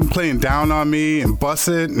that, I mean, we've been playing Down on Me and Bust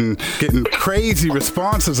It and getting crazy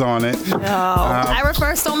responses on it. I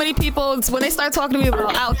refer so many people when they start talking to me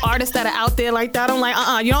about artists that are out there like that. I'm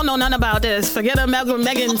like, you don't know nothing about this. Forget a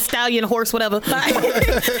Megan Stallion horse, whatever.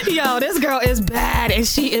 Yo, this girl is bad, and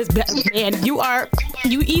she is bad. And you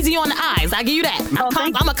easy on the eyes. I give you that.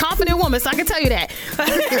 I'm a confident woman, so I can tell you that.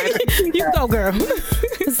 You go, girl.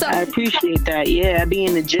 I appreciate that. Yeah, I be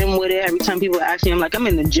in the gym with it. Every time people ask me, I'm like, I'm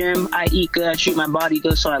in the gym. I eat good. I treat my body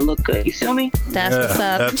good, so I look good. You feel me? That's what's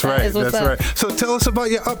up. That's right. That's right. So tell us about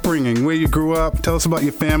your upbringing, where you grew up. Tell us about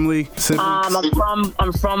your family.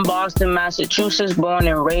 I'm from Boston, Massachusetts, born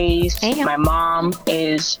and raised. Damn. My mom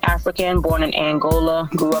is African, born in Angola,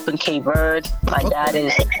 grew up in Cape Verde. My dad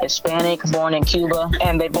is Hispanic, born in Cuba,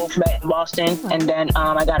 and they both met in Boston. And then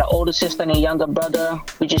I got an older sister and a younger brother.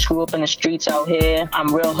 We just grew up in the streets out here.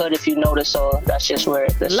 I'm real hood, if you notice, so that's just where.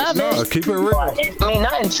 Love it. Keep it real. I mean,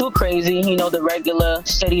 nothing too crazy, you know, the regular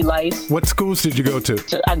city life. What schools did you go to?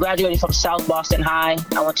 So I graduated from South Boston High.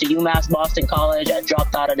 I went to UMass Boston College. I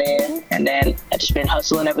dropped out of there, and then I've just been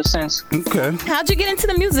hustling ever since. Okay. How'd you get into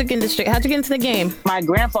the music industry? How'd you get into the game? My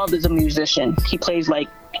grandfather's a musician. He plays like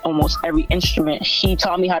almost every instrument. He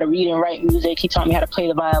taught me how to read and write music. He taught me how to play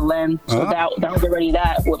the violin. So that was already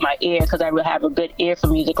that with my ear, because I really have a good ear for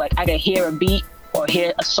music. Like I could hear a beat or or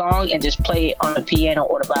hear a song and just play it on the piano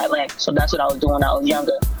or the violin. So that's what I was doing when I was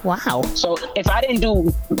younger. Wow. So if I didn't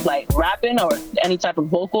do like rapping or any type of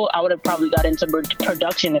vocal, I would have probably got into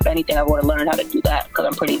production. If anything, I would have learned how to do that because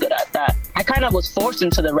I'm pretty good at that. I kind of was forced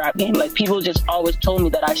into the rap game. Like people just always told me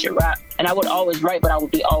that I should rap, and I would always write, but I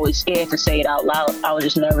would be always scared to say it out loud. I was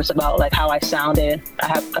just nervous about like how I sounded. I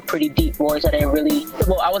have a pretty deep voice.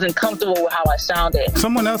 I wasn't comfortable with how I sounded.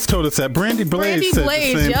 Someone else told us that. Brandy Blaze said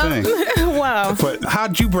the same thing. Wow. But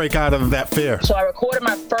how'd you break out of that fear? So I recorded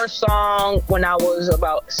my first song when I was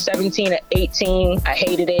about 17 or 18. I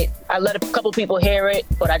hated it. I let a couple people hear it,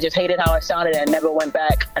 but I just hated how I sounded and never went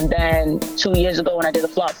back. And then 2 years ago when I did the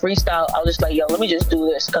Flop Freestyle, I was just like, yo, let me just do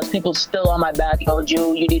this because people still on my back. Yo,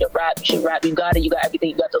 Jew, you need to rap. You should rap. You got it. You got everything.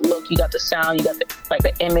 You got the look. You got the sound. You got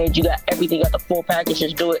the image. You got everything. You got the full package.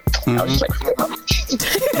 Just do it. I was just like,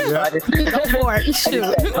 go for it. Shoot.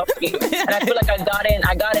 And I feel like I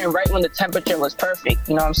got in right when the temperature was perfect.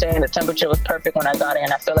 You know what I'm saying? The temperature was perfect when I got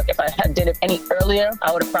in. I feel like if I had did it any earlier,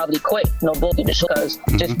 I would have probably quit. No bullshit, just because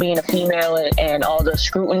just being a female and all the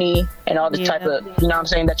scrutiny and all the type of, you know what I'm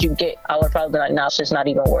saying, that you get, I would probably be like, nah, it's just not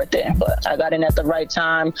even worth it. But I got in at the right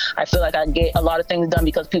time. I feel like I get a lot of things done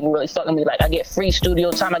because people really fuck with me. Like I get free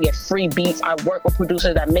studio time. I get free beats. I work with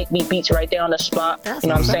producers that make me beats right there on the spot. You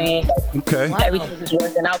know what I'm saying? Okay. Wow. Everything is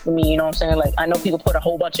working out for me. You know what I'm saying? Like I know people put a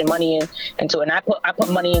whole bunch of money into it, and I put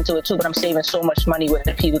money into it too. But I'm saving so much money with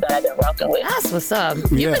the people that I've been rocking with. That's what's up.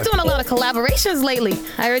 You've been doing a lot of collaborations lately.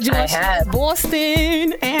 I heard you on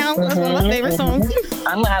Boston, and that's one of my favorite songs.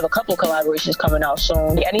 I'm gonna have a couple collaborations coming out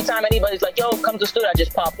soon. Anytime anybody's like, yo, come to the studio, I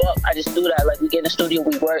just pop up. I just do that. Like we get in the studio,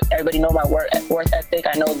 we work. Everybody know my work ethic.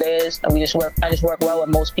 I know theirs, and I just work well with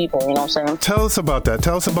most people. You know what I'm saying? Tell us about that.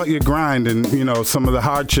 Tell us about your grind and some of the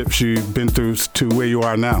hardships you've been through to where you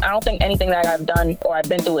are now. I don't think anything that I've done or I've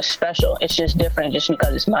been through is special. It's just different, just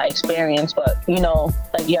because it's my experience. But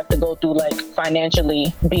like you have to go through like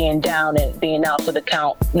financially being down and being out for the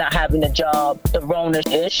count, not having a job, the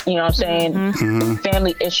Rona-ish. You know what I'm saying?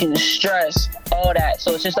 Family issues, stress, all that.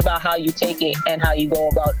 So it's just about how you take it and how you go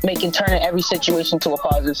about turning every situation to a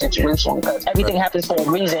positive situation, because everything happens for a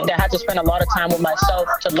reason. I had to spend a lot of time with myself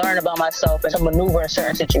to learn about myself and to maneuver in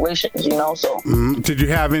certain situations, So did you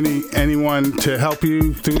have anyone to help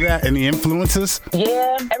you through that? Any influences?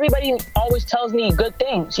 Yeah, everybody always tells me good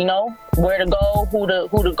things, where to go, who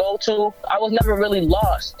to go to. I was never really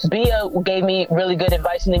lost. Bia gave me really good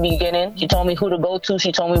advice in the beginning. She told me who to go to.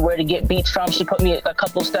 She told me where to get beats from. She put me a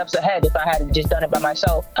couple steps ahead if I had just done it by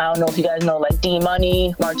myself. I don't know if you guys know, like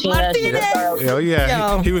D-Money, Martinez. Oh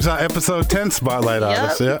yeah, he was our episode 10 spotlight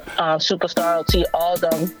artist. Yeah. Superstar LT, all of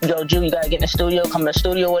them. Yo, Jew, you gotta get in the studio. Come to the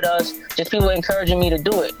studio with us. Just people encouraging me to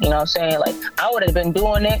do it. You know what I'm saying? Like I would have been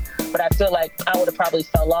doing it, but I feel like I would have probably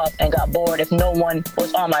fell off and got bored if no one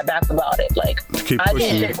was on my back about it. Like I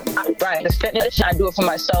did it, right? The fitness, I do it for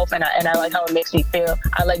myself, and I like how it makes me feel.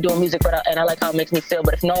 I like doing music, and I like how it makes me feel.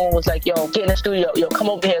 But if no one was like, yo, get in the studio, yo, come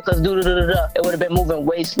over here, cause it would have been moving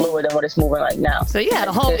way slower than what it's moving like now. So you had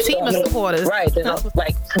a whole team of supporters, right?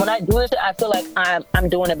 Like when I do this, I feel like I'm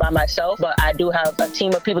doing it by myself, but I do have a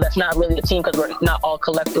team of people that's not really a team because we're not all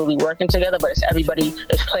collectively working together, but it's everybody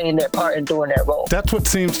is playing their part and doing their role. That's what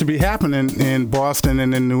seems to be happening in Boston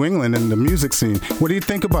and in New England in the music scene. What do you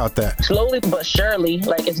think about that? Slowly but surely,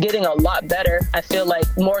 like it's getting a lot better. I feel like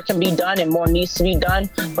more can be done and more needs to be done,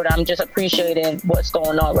 but I'm just appreciating what's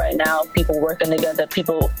going on right now. People working together,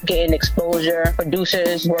 people getting exposure,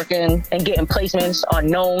 producers working and getting placements on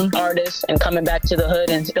known artists and coming back to the hood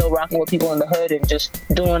and still rocking with people in the hood and just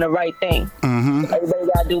doing the right thing. Everybody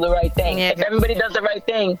gotta do the right thing. If everybody does the right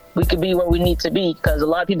thing, we could be where we need to be, because a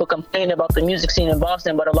lot of people complain about the music scene in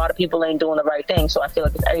Boston, but a lot of people ain't doing the right thing. So I feel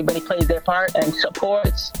like if everybody plays their part and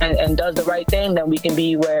supports and does the right thing, then we can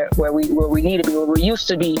be where we need to be, where we used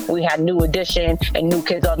to be. We had New Edition and New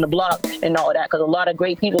Kids on the Block and all of that, because a lot of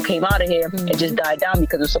great people came out of here and just died down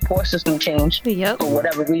because the support system changed for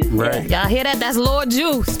whatever reason. Right. Y'all hear that? That's Lord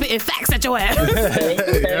Jew spitting facts at your ass.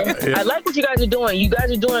 I like what you guys are doing. You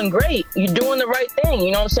guys are doing great. You're doing the right thing.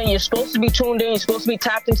 You know what I'm saying? You're supposed to be tuned in. You're supposed to be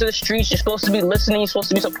tapped into the streets. You're supposed to be listening. You're supposed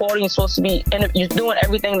to be supporting. You're supposed to be you're doing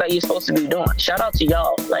everything that you're supposed to be doing. Shout out to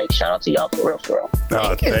y'all. Shout out to y'all for real.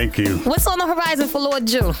 Thank you. What's on the horizon for Lord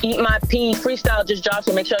Jew? Eat My Pee freestyle just dropped,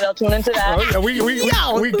 so make sure y'all tune into that.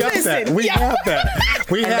 We got that. We have that.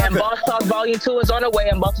 We have that. Boss Talk Volume 2 is on the way.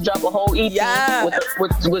 I'm about to drop a whole EP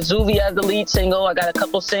with Zuvi as the lead single. I got a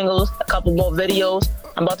couple singles, a couple more videos.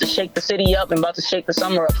 I'm about to shake the city up and about to shake the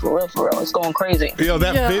summer up for real. It's going crazy. Yo,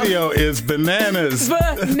 that video is bananas.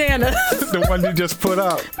 Bananas. The one you just put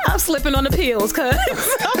up. I'm slipping on the pills, cuz.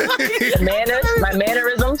 Manners, my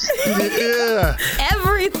mannerisms. Yeah.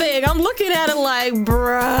 Every everything. I'm looking at it like,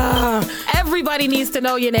 bruh, everybody needs to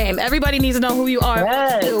know your name. Everybody needs to know who you are.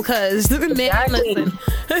 Because, man, listen.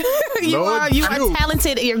 you are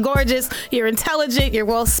talented, you're gorgeous, you're intelligent, you're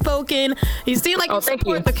well-spoken. You seem like you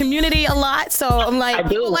support the community a lot. So I'm like,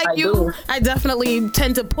 I definitely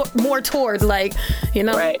tend to put more towards, like, you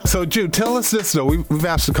know. Right. So, Jude, tell us this, though. We've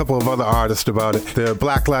asked a couple of other artists about it, the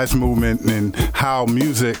Black Lives Movement and how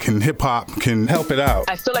music and hip-hop can help it out.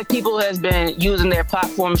 I feel like people has been using their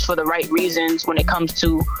platforms for the right reasons when it comes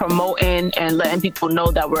to promoting and letting people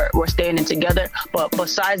know that we're standing together. But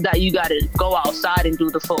besides that, you got to go outside and do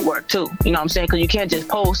the footwork, too. You know what I'm saying? Because you can't just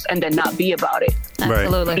post and then not be about it.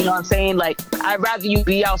 Absolutely. You know what I'm saying? Like, I'd rather you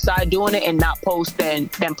be outside doing it and not post than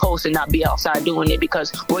post and not be outside doing it,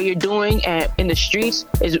 because what you're doing and in the streets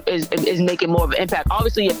is making more of an impact.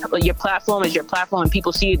 Obviously, your platform is your platform, and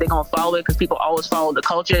people see it, they're going to follow it, because people always follow the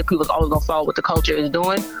culture. People's always going to follow what the culture is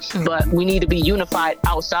doing. Mm-hmm. But we need to be unified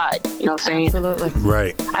outside. You know what I'm saying? Absolutely.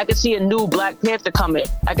 Right. I could see a new Black Panther coming.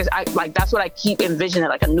 That's what I keep envisioning,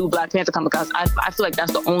 like a new Black Panther coming, because I feel like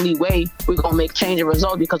that's the only way we're going to make change and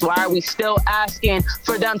result. Because why are we still asking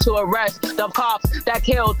for them to arrest the cops that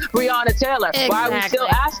killed Breonna Taylor? Exactly. Why are we still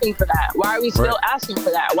asking for that? Why are we still asking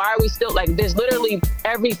for that? Why are we still, like, there's literally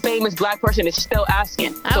every famous Black person is still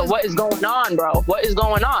asking. So what is going on, bro? What is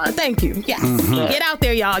going on? Thank you. Yes. Mm-hmm. Get out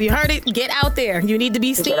there, y'all. You heard it. Get out there. You need to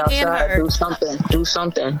be seen and heard. Do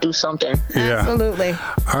something. Yeah. Absolutely.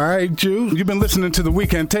 All right, Jude, you've been listening to the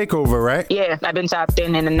Weekend Takeover, right? Yeah, I've been tapped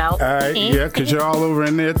in and out. All right, yeah, because you're all over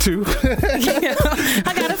in there, too. Yeah.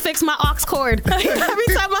 I got to fix my aux cord.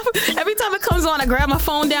 Every time it comes on, I grab my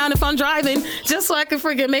phone down if I'm driving, just so I can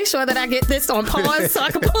make sure that I get this on pause so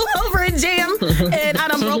I can pull over and jam. And I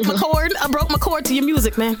done broke my cord. I broke my cord to your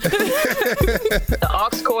music, man. The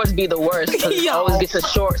aux cords be the worst. It always gets a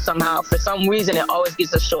short somehow. For some reason, it always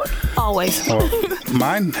gets a short. Always. Well,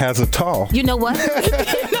 mine has a tall. You know what?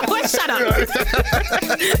 Shut up.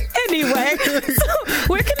 Anyway, so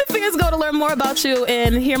where can the fans go to learn more about you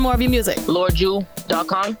and hear more of your music?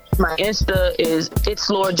 LordJew.com. My Insta is It's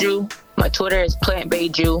Lord Jew. My Twitter is Plant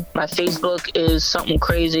Based Jew. My Facebook is something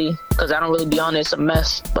crazy, because I don't really be on it. It's a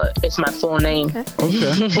mess, but it's my full name.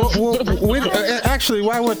 Okay. Actually,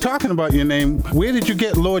 while we're talking about your name, where did you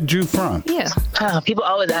get Lord Jew from? Yeah. People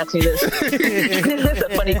always ask me this. It's a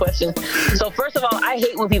funny question. So first of all, I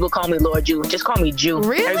hate when people call me Lord Jew. Just call me Jew.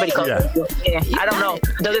 Really? Everybody calls me Jew. Yeah. I don't know.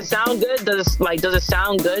 Does it sound good? Does it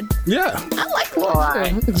sound good? Yeah. I like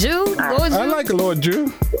Lord Jew. Lord Jew. I like Lord Jew.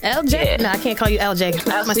 LJ? Yeah. No, I can't call you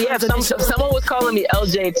LJ. Someone was calling me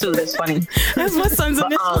LJ too. That's funny. That's my son's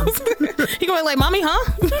initials. He going like, "Mommy,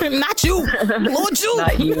 huh? Not you, Lord Jew."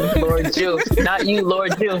 Not you, Lord Jew. Not you,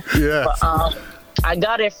 Lord Jew. Yeah. But, I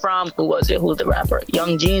got it from, who's the rapper?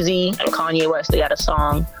 Young Jeezy and Kanye West. They had a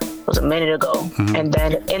song. It was a minute ago. Mm-hmm. And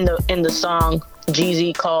then in the song,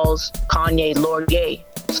 Jeezy calls Kanye Lord Gay.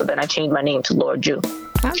 So then I changed my name to Lord Jew.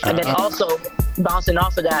 And then also, bouncing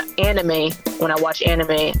off of that, anime, when I watch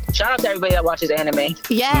anime, shout out to everybody that watches anime.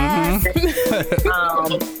 Yeah.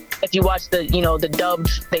 If you watch the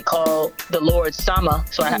dubbed, they call the Lord Sama.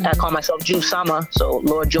 So I call myself Jew Sama. So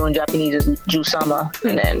Lord Jew in Japanese is Jew Sama,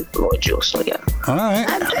 and then Lord Jew. So yeah. All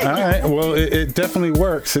right. Well, it definitely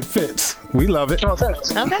works. It fits. We love it. Oh,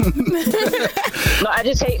 thanks. Okay. No, I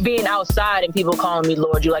just hate being outside and people calling me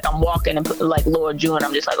Lord Jew. Like I'm walking and like Lord Jew, and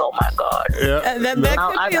I'm just like, oh my God. Yeah.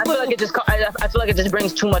 I feel like it just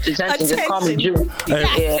brings too much attention. Just call me Jew.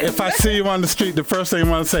 Hey, if I see you on the street, the first thing I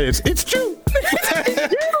want to say is, "It's Jew."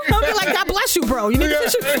 I'll be like, "God bless you, bro. You need to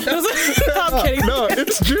tissue." No, I'm kidding. No,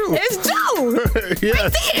 it's Jew. It's Jew. Yes.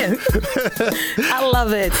 Right there. I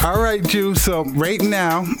love it. All right, Jew. So right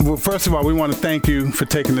now, well, first of all, we want to thank you for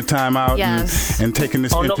taking the time out and taking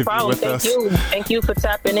this interview with us. Thank you for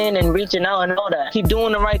tapping in and reaching out and all that. Keep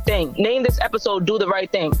doing the right thing. Name this episode "Do the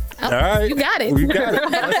Right Thing." All right. You got it. We got it. Do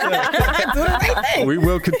the right thing. We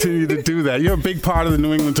will continue to do that. You're a big part of the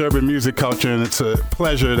New England urban music culture, and it's a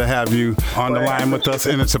pleasure to have you on the line with us.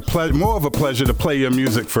 And it's more of a pleasure to play your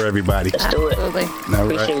music for everybody. Let's do it. Absolutely. All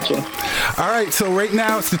right. Appreciate you. All right, so right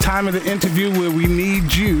now it's the time of the interview where we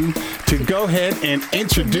need you to go ahead and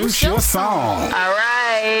introduce your song. All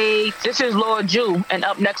right. This is Lord Jew, and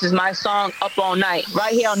up next is my song, Up All Night,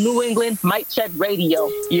 right here on New England Mic Check Radio.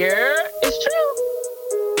 Yeah, it's true.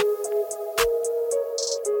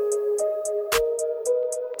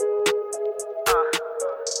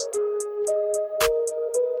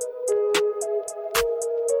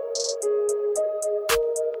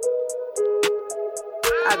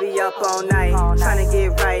 I be up all night, tryna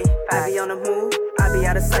get right. I be on the move, I be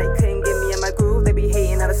out of sight. Couldn't get me in my groove, they be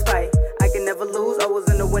hating out of spite. I can never lose, always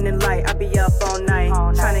in the winning light. I be up all night,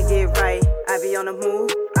 tryna get right. I be on the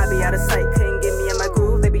move,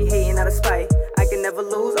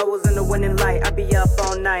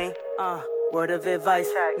 night. Word of advice,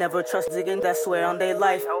 never trust digging that swear on their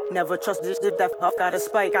life. Never trust this dip that puff got a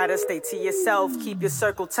spike. Gotta stay to yourself, keep your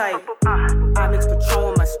circle tight. I mix Patron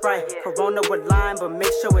with my Sprite, Corona with lime, but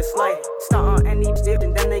make sure it's light. Start on any dip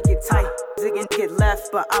and then they get tight. Ziggin' get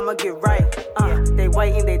left, but I'ma get right. They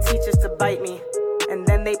white and they teach us to bite me, and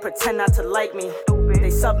then they pretend not to like me. They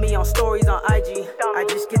sub me on stories on IG. I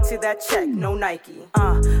just get to that check, no Nike.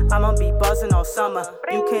 I'ma be buzzing all summer.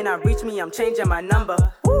 You cannot reach me, I'm changing my number.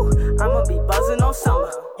 I'ma be buzzing all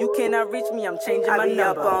summer. You cannot reach me, I'm changing my number. I be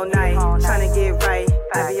up all night, tryna get right.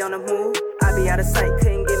 I be on the move, I be out of sight.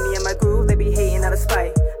 Couldn't get me in my groove, they be hating out of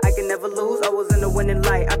spite. I can never lose, always in the winning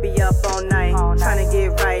light. I be up all night, tryna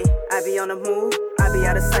get right. I be on the move, I be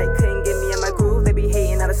out of sight. Couldn't get me in my groove, they be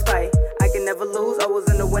hating out of spite. I can never lose, always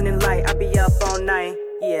in the winning light. I be up all night,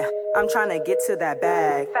 yeah. I'm tryna get to that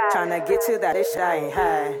bag, tryna get to that ish I ain't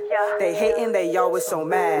had. They hating, they always so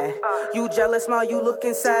mad. You jealous, ma, you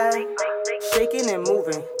looking sad. Shaking and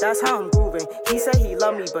moving, that's how I'm grooving. He said he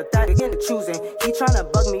love me, but that again the choosing. He tryna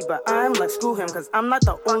bug me, but I'm like screw him, cause I'm not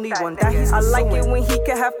the only one that he's pursuing. I like it when he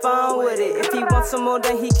can have fun with it. If he wants some more,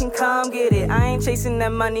 then he can come get it. I ain't chasing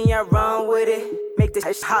that money, I run with it. Make this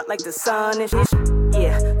shit hot like the sun and shit.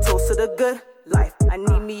 Yeah, toast to the good life. I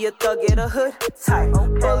need me a thug at a hood type.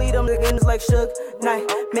 Bully them niggas like Suge Knight.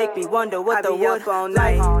 Make me wonder what the wood all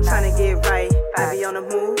night. Tryna get right. I be on the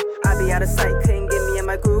move, I be out of sight. Couldn't get me in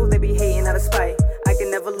my groove, they be hating out of spite. I can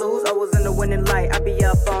never lose, always in the winning light. I be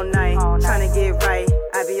up all night, tryna get right.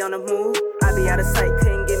 I be on the move, I be out of sight.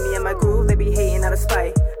 Couldn't get me in my groove, they be hating out of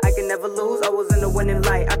spite. I can never lose, always in the winning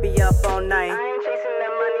light. I be up all night. I ain't chasing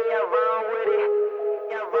that money, I run with it.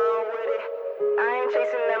 I ain't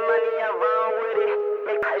chasing that money, I run with it.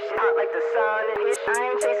 Make that shit hot like the sun and hit. I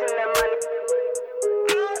ain't chasing that money.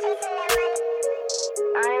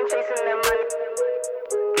 I ain't chasing that money.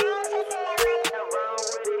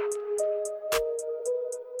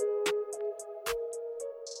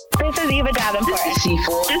 This is Eva Davenport. This is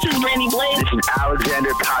C4. This is Brandy Blake. This is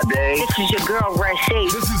Alexander Pade. This is your girl, Rashay.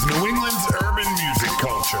 This is New England's urban music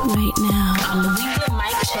culture. Right now on New England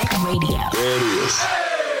Mic Check Radio. There it is.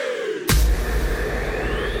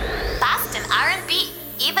 Boston R&B,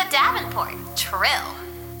 Eva Davenport, Trill.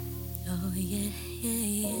 Oh yeah, yeah,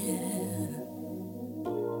 yeah.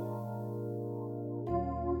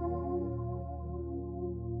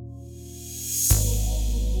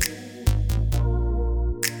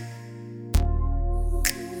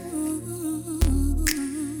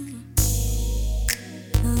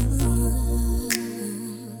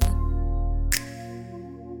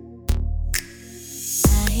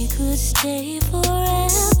 I could stay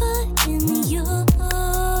forever in your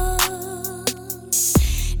arms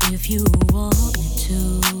if you want me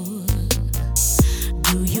to.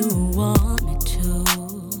 Do you want me to?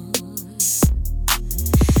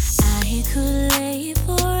 I could lay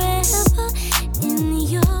forever in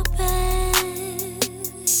your bed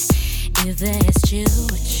if that's true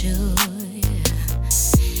with you.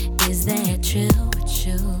 Is that true with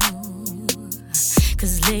you?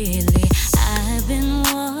 'Cause lately I've been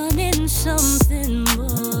wanting something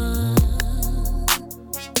more.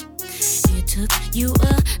 It took you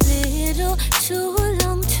a little too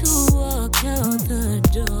long to walk out the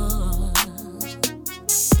door.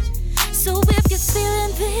 So if you're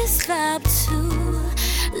feeling this vibe too,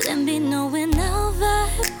 let me know and I'll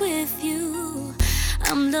vibe with you.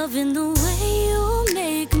 I'm loving the way you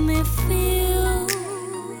make me feel.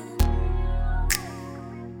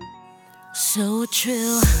 So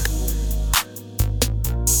Trill.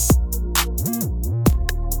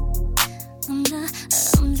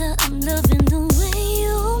 I'm loving the way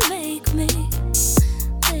you make me.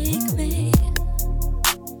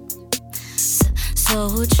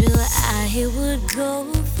 So Trill, I would go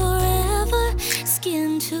forever,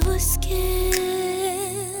 skin to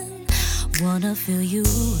skin. Wanna feel you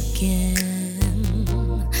again.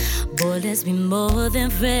 Boy, let's be more than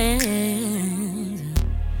friends.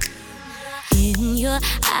 In your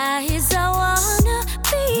eyes, I wanna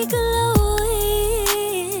be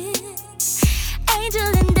glowing.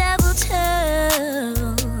 Angel and devil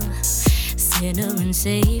too. Sinner and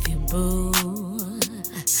savior, boo.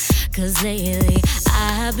 'Cause lately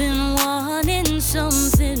I've been wanting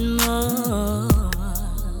something more.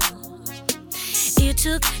 It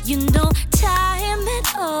took you no time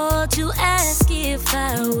at all to ask if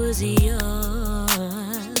I was yours.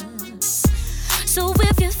 So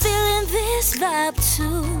if you're feeling this vibe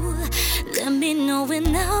too, let me know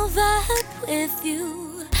and I'll vibe with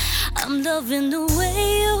you. I'm loving the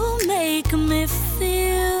way you make me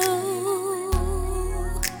feel.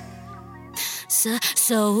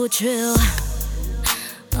 So Trill.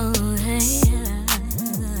 Oh hey,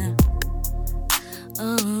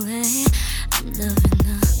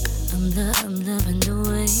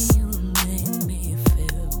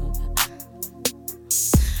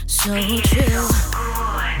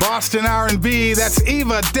 Boston R&B. That's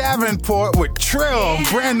Eva Davenport with Trill.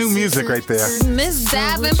 Brand new music right there. Miss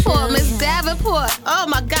Davenport. Oh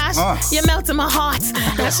my gosh, you're melting my heart.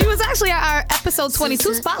 She was actually our episode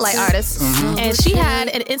 22 Spotlight artist, and she had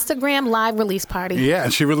an Instagram live release party. Yeah,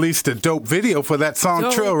 and she released a dope video for that song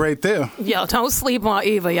Trill right there. Yo, don't sleep on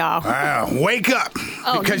Eva, y'all. Wake up,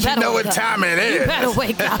 because you know what time it is. You better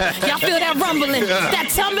wake up. Y'all feel that rumbling, that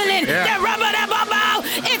tumbling, that rumble, that bubble.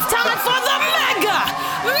 It's time for the Mega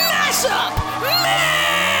Mashup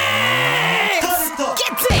Mix.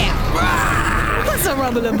 Get down. What's a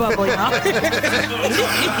rumble and bubble, y'all?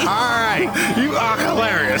 All right, you are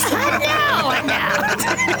hilarious. I know.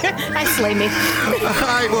 I slay me. All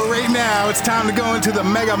right, well, right now it's time to go into the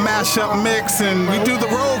Mega Mashup Mix, and we do the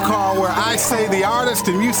roll call where I say the artist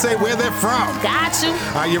and you say where they're from. Got you.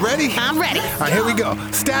 Are you ready? I'm ready. All right, here we go.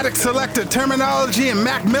 Static Selector, Terminology, and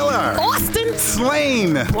Mac Miller. Austin.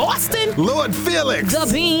 Slain. Boston. Lord Felix. The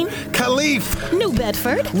Bean. Khalif. New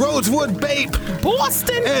Bedford. Rosewood Bape.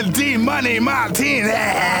 Boston. And D Money Martinez.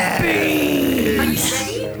 Are you ready?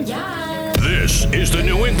 Yeah. This is the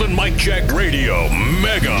New England Mic Check Radio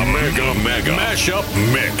Mega Mashup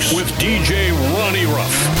Mix with DJ Ronnie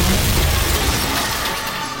Ruff.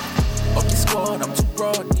 Up the squad, I'm too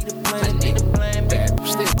broad, need a plan. Bad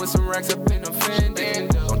stick with some racks up in a fender.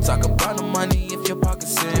 Don't talk about the money if your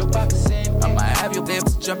pocket's in. I might have your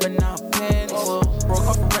lips jumping out pants. Broke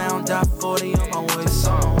off around, die 40 on my waist.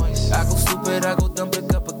 I go stupid, I go dumb,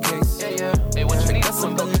 pick up a case. Hey, what you need?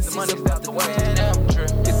 Some billions of money about the way.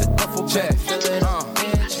 Get the duffel check, fill it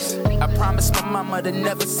I promised my mama to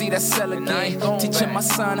never see that cell again. Teaching my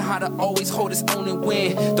son how to always hold his own and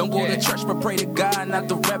win. Don't go to church but pray to God, not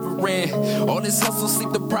the reverend. All this hustle,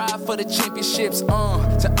 sleep deprived for the championships.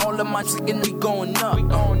 To all of my chicken, we going up.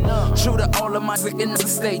 True to all of my chicken,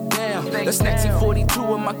 stay down. That's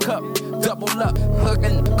 1942 in my cup. Double up,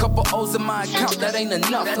 hugging. Couple O's in my account, that ain't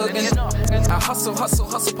enough. Hugging. I hustle,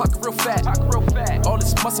 pocket real fat. All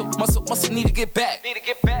this muscle, need to get back.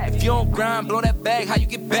 If you don't grind, blow that bag, how you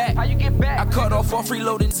get back? I cut off all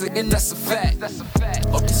freeloading, and that's a fact.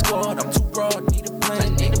 Up the squad, I'm too broad, need a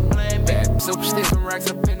plan. Bad silk stick and racks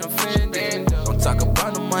up in a fender. Don't talk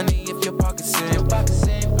about the money if your pocket's in.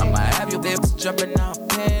 I might have your lips jumping out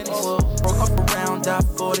panties. Broke off around, die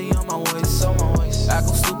 40 on my waist. I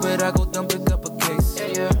go stupid, I go dumb, pick up a case.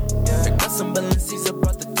 Pick up some Balenciagas,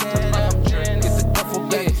 about the 10. Get the duffel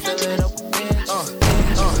bag, fill it up with bench.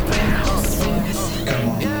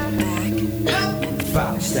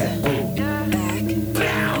 Bounce that boo.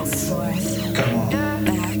 Bounce. Come on.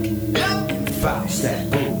 Bounce that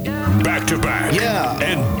boo. Back to back. Yeah.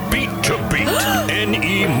 And beat to beat.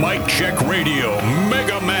 NE Mic Check Radio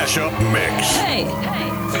Mega Mashup Mix. Hey.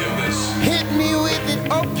 Feel this. Hit me with it,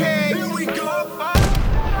 okay. Here we go.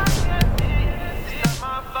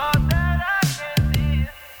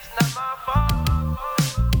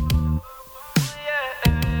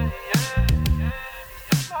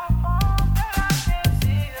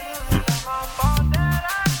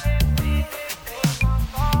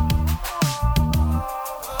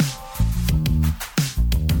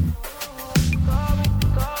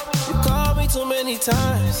 Too many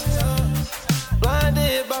times,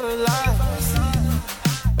 blinded by the lies.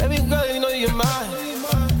 Baby girl, you know you're mine.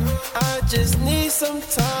 I just need some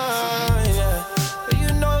time, yeah. But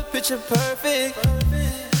you know picture perfect,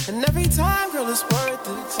 and every time, girl, it's worth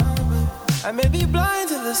it. I may be blind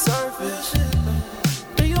to the surface.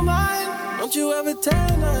 Do you mind? Don't you ever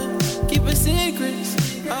tell none. Keep it secret.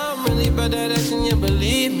 I'm really bad at action, you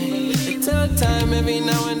believe me. It took time, every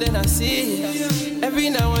now and then I see it. Every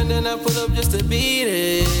now and then I pull up just to beat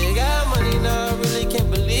it. Got money now, I really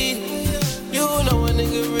can't believe it. You know a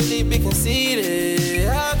nigga really be conceited.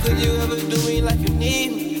 How could you ever do me like you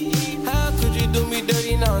need me? How could you do me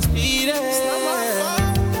dirty now I'm speeding? It's not my fault that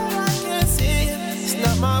I can't see it. It's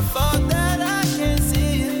not my fault that I can't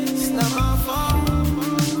see it. It's not my fault.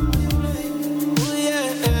 Oh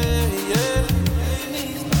yeah, yeah.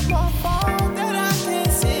 It's not my fault that I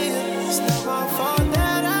can't see it. It's not my fault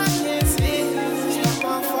that I can't see it.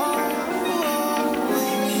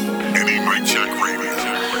 NE Mic Check Radio.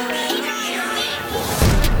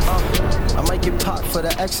 I might get popped for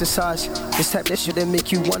the exercise. This type of shit that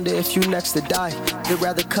make you wonder if you next to die. They'd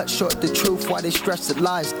rather cut short the truth while they stretch the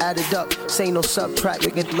lies. Add it up, say no subtract,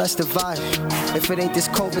 we get less divide. If it ain't this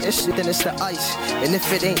COVID, this shit, then it's the ice. And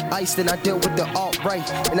if it ain't ice, then I deal with the alt-right.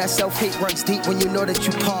 And that self-hate runs deep when you know that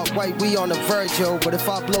you part white. We on the verge, yo, but if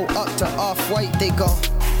I blow up to off-white, they go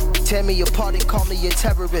tear me apart and call me a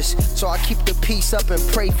terrorist. So I keep the peace up and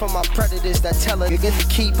pray for my predators that tell us again to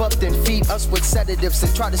keep up, then feed us with sedatives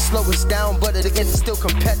and try to slow us down, but it again is still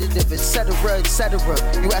competitive, etc., etc.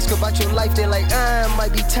 You ask about your life, they're like,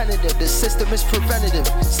 might be tentative. The system is preventative.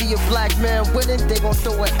 See a black man winning, they gon'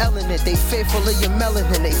 throw an L in it. They fearful of your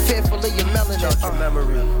melanin, they fearful of your melanin. Your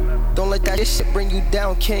memory. Don't let that shit bring you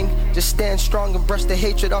down, king. Just stand strong and brush the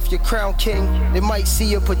hatred off your crown, king. They might see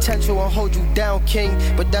your potential and hold you down, king,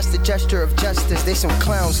 but that's the gesture of justice. They some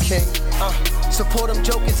clowns, king. Support them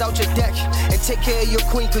jokers out your deck and take care of your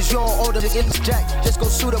queen, cause you don't order the ends jack. Just go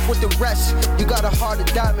suit up with the rest. You got a heart of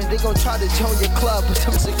diamond, they gon' try to join your club, but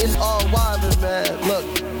them singing all wildin', man. Look,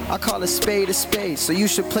 I call a spade, so you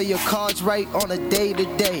should play your cards right on a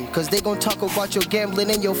day-to-day, cause they gon' talk about your gambling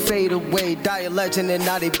and your fade away. Die a legend and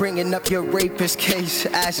now they bringing up your rapist case.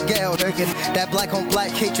 Ask Gail, that black on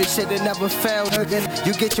black hatred shit that never failed.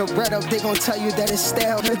 You get your bread up, they gon' tell you that it's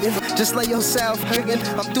stale. Just lay yourself,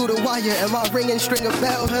 I'm through the wire, am I ringing string of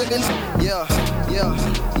bells? Yeah.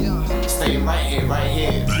 Stay right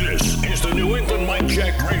here. This is the New England Mic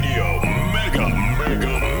Check Radio Mega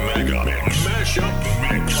Mix. Mashup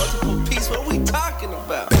Mix. Multiple piece, what we talking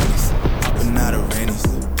about? Hopping out of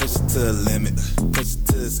rainies, push it to the limit, push it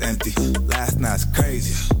till it's empty. Last night's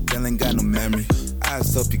crazy, still ain't got no memory. I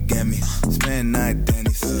just hope you get me, spend night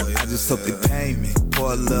Denny's. I just hope they pay me.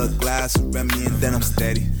 Pour a little glass of Remy and then I'm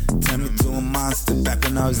steady. Turn me to a monster back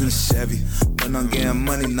when I was in a Chevy. When I'm getting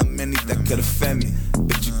money, not many that could offend me.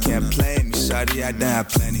 But you can't play me, shawty, I done have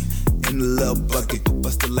plenty. In a little bucket,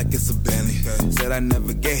 busted like it's a Bentley. Said I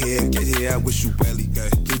never get here, I wish you welly.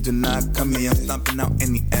 Please do not come here, I'm stomping out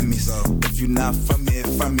any Emmys. If you not from here,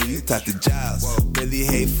 you talk to Giles. Really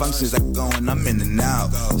hate functions, I go and I'm in and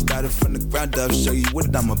out. Started from the ground up, show you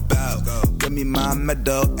what I'm about. Give me my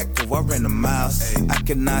medal, echo, I ran the miles. I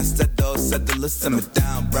cannot settle, simmer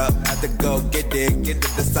down, bro. Have to go get it,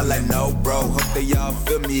 that's all I know, bro. Hope they all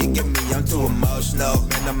feel me, get me, I'm too emotional.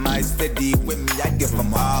 Man, I'm my city, with me, I give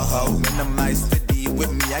them all hope. Man, I'm my city,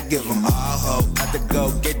 with me, I give them all hope. Have to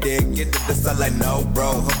go get it, that's all I know,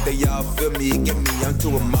 bro. Hope they all feel me, get me, I'm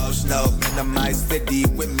too emotional. Man, I'm my city,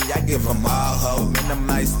 with me, I give them all hope. Man, I'm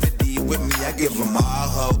my city, with me, I give them all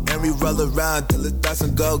hope. And we roll around till it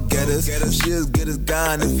doesn't go get us. She as good as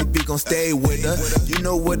gone if you be gon' stay with her. You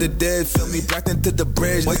know what it is, feel me, back into the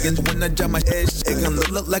bridge. When I drop my head, it gon'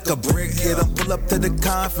 look like a brick. Hit them, pull up to the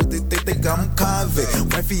conference, they think I'm a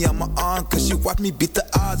convict. Wifey on my arm, cause she watch me beat the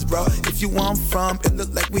odds, bro. If you want from, it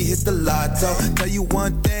look like we hit the lotto. Tell you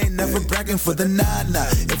one thing, never bragging for the nana.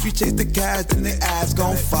 If you chase the cash, then the ass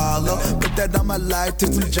gon' follow. Put that on my life,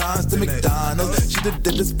 took some Johns to McDonald's. She did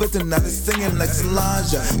the split and now they singing like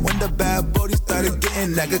Solange. When the bad body started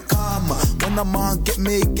getting like a karma. When I'm on, get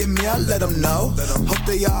me, I let them know. Hope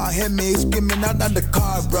they all hear me, screaming out on the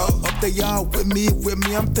car, bro. Hope they all with me,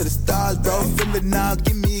 I'm to the stars, bro. Feel it now,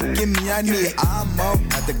 give me, I need ammo.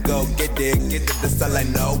 Have to go get it, that's all I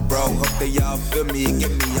know, bro. Hope they all feel me,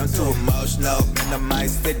 get me, I'm too emotional. Man, I'm my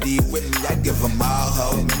city, with me, I give them all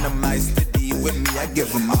hope. Man, I'm my city, with me, I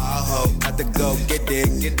give them all hope. Have to go get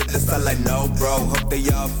it, that's all I know, bro. Hope they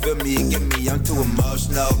all feel me, get me, I'm too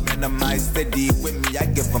emotional. Man, I'm my city, with me, I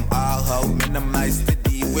give them all hope. Man, I'm my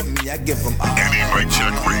city, with me, I give them all hope. Mic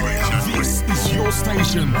Check Radio. This is your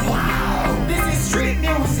station. Wow, this is street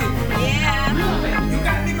music. Yeah, love it. You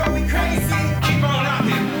got me going crazy. Keep on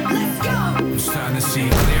rocking. Let's go. I'm starting to see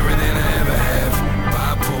clearer than I ever have.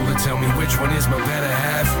 Bipolar, tell me which one is my better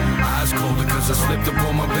half. Eyes colder cause I slipped up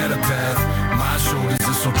on my better path. My shoulders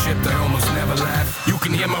are so chipped I almost never laugh. You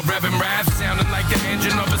can hear my revving rap sounding like the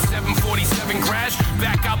engine of a 747 crash.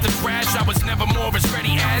 Back out the trash, I was never more as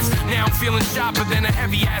ready as. Now I'm feeling sharper than a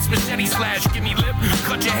heavy ass machete slash. Give me lip,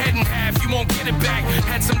 cut your head in half, you won't get it back.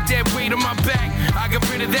 Had some dead weight on my back, I got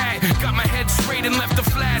rid of that. Got my head straight and left the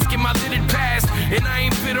flask in my lidded past. And I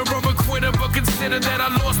ain't bitter or a quitter, but consider that I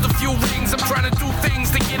lost a few rings. I'm trying to do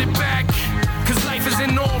things to get it back. Cause life is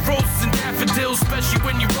in all roses and daffodils, especially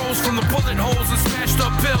when you rose from the bullet holes and smashed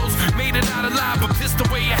up pills. Made it out alive, but pissed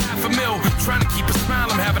away $500,000. Trying to keep a smile,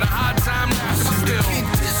 I'm having a hard time now still. Keep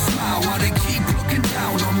this smile while they keep looking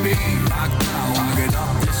down on me. Knocked down, I get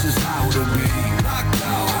up, this is how to be. Knocked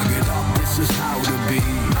down, I get up, this is how to be.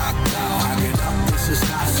 Knocked down, I get up, this is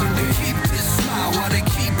how to be. Keep this smile while they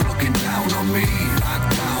keep looking down on me.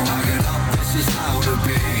 Knocked down, I get up, this is how to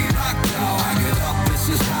be. Knocked down, I get up, this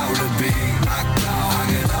is how to be. Knocked down, I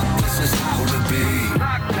get up, this is how to be.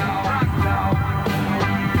 Knocked down, knocked down.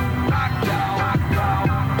 Knocked down, knocked down.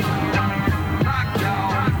 Knocked down,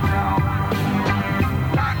 knocked down.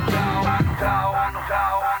 Knocked down, knocked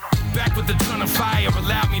down. Back with a ton of fire,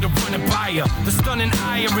 allowed me to run it by her. The stunning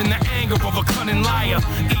ire and the anger of a cunning liar.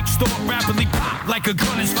 fire. Each thought rapidly pop like a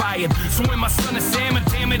gun is fired. So when my son is Sam, and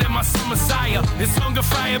damn it, and my son Messiah. It's hunger,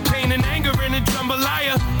 fire, pain, and anger in a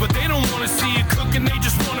jambalaya. But they don't wanna see it cooking, they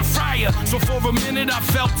just wanna fry it. So for a minute I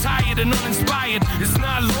felt tired and uninspired. It's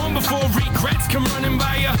not long before regrets come running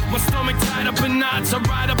by ya. My stomach tied up in knots. I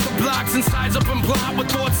ride up the blocks and size up and plot with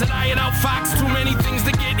thoughts that I had outfoxed. Too many things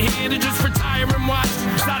to get here to just retire and watch.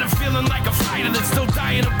 Started feeling like a fighter that's still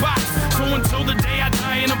dying in a box. So until the day I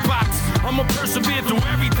die in a box, I'ma persevere through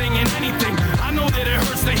everything and anything. I know that it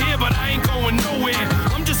hurts to hear, but I ain't going nowhere.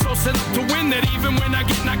 I'm just so set up to win that even when I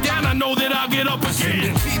get knocked down, I know that I'll get up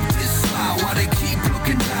again. Keep this smile while they keep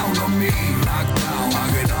looking down on me. Knocked down, I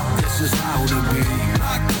get up, this is how to be.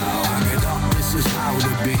 Knocked down, I get up, this is how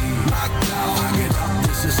to be. Knocked down, I get up,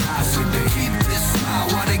 this is how to be. Keep this smile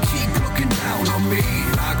while they keep looking down on me.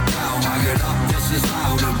 Knocked down, I get up, this is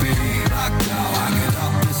how to be. Knocked down, I get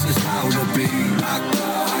up, this is how to be. Knocked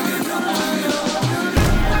down, I get up, I get up.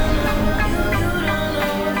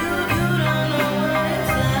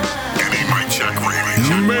 Any Mic Check Radio.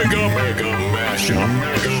 Mega mashup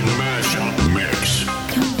mix.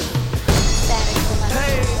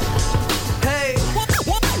 Hey,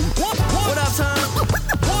 what up, son?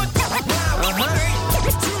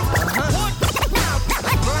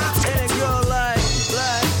 And it go like,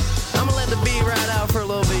 I'ma let the beat ride out for a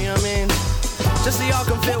little bit, you know what I mean? Just so y'all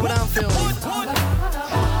can feel what I'm feeling.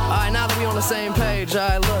 Alright, now that we on the same page,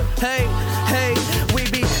 alright, look. Hey, we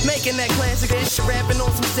be making that classic ish, rapping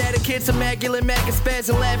on some static kids, immaculate Mac and spaz,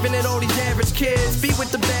 and laughing at all these average kids. Be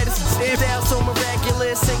with the baddest, style so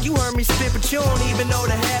miraculous. And you heard me spit, but you don't even know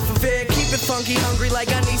the half of it. Keep it funky, hungry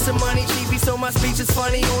like I need some money. Cheapy, so my speech is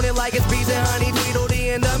funny. Own it like it's bees and honey. Tweedledee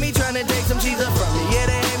and dummy, trying to take some cheese up from me. Yeah,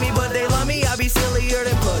 they hate me, but they love me. I be sillier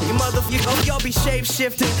than bloody motherfucker. Oh, y'all be shape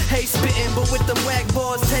shifting, hey spitting, but with them whack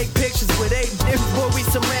balls, take pictures with 8 different boy, we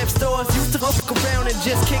some rap stars. Used to fuck around and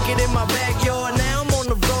just kick it in my backyard. Now I'm on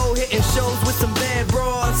the road hitting shows with some bad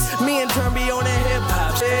bras. Me and Turn be on that hip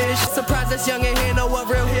hop shit. Surprised this young and here know what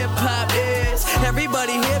real hip hop is.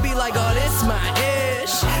 Everybody here be like, oh, this my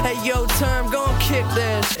ish. Hey yo, Term, gon' kick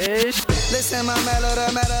this ish. Listen, my mellow,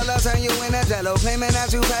 the metal, I'll turn you in a jello. Claiming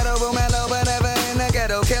that you pedal, mellow, but never in the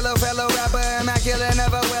ghetto. Killer fellow rapper, immaculate,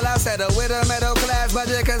 never will I settle. With a middle class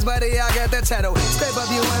budget, cause buddy, I get the cheddar. Scrape up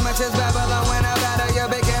you images, Babylon, when I battle your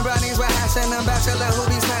bacon brownies. We're hashing them, bachelor who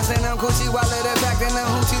be smashing them. Coochie wallet attracting them,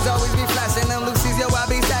 hoochies always be flashing them. Lucy's, yo, I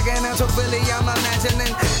be stacking them. Truthfully, I'm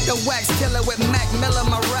imagining the wax killer with Mac Miller,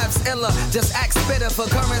 my raps iller. Just act spitter for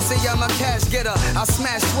currency, I'm a cash getter. I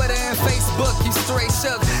smash Twitter and Facebook, you straight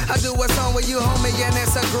shook. I do what's on with you, homie, and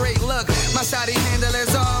it's a great look. My shawty handle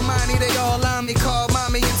is all money, they all on me. Call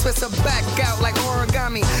mommy and twist her back out like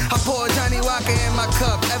origami. I pour Johnny Walker in my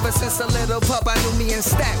cup. Ever since a little pup, I knew me and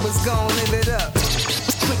Stat was gon' live it up.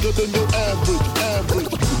 Quicker than your average.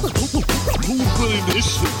 Who's really this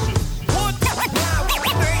shit?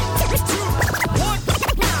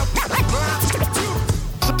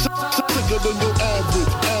 Quicker than your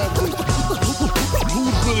average.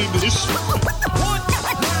 Who's really this shit?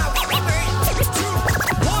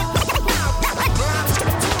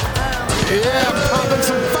 Yeah, I'm popping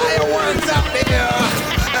some fireworks out there.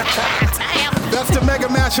 That's the Mega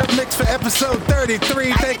Mashup Mix for episode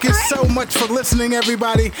 33. Thank you so much for listening,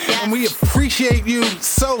 everybody. Yes. And we appreciate you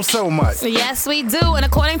so much. Yes, we do. And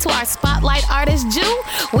according to our Spotlight artist, Jew,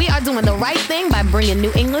 we are doing the right thing by bringing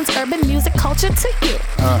New England's urban music culture to you.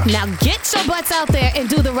 Now get your butts out there and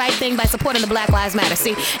do the right thing by supporting the Black Lives Matter.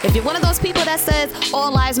 See, if you're one of those people that says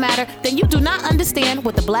all lives matter, then you do not understand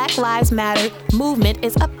what the Black Lives Matter movement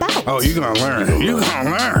is about. Oh, you're going to learn. You're going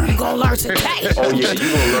to learn. You're going to learn today. Oh, yeah,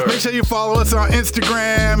 you're going to learn. Make sure you follow us on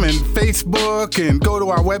Instagram and Facebook, and go to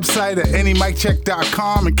our website at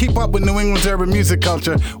anymiccheck.com and keep up with New England's urban music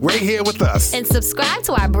culture right here with us. And subscribe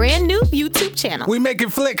to our brand new YouTube channel. We making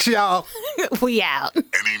flicks, y'all. We out.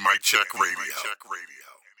 Any Mic Check Radio.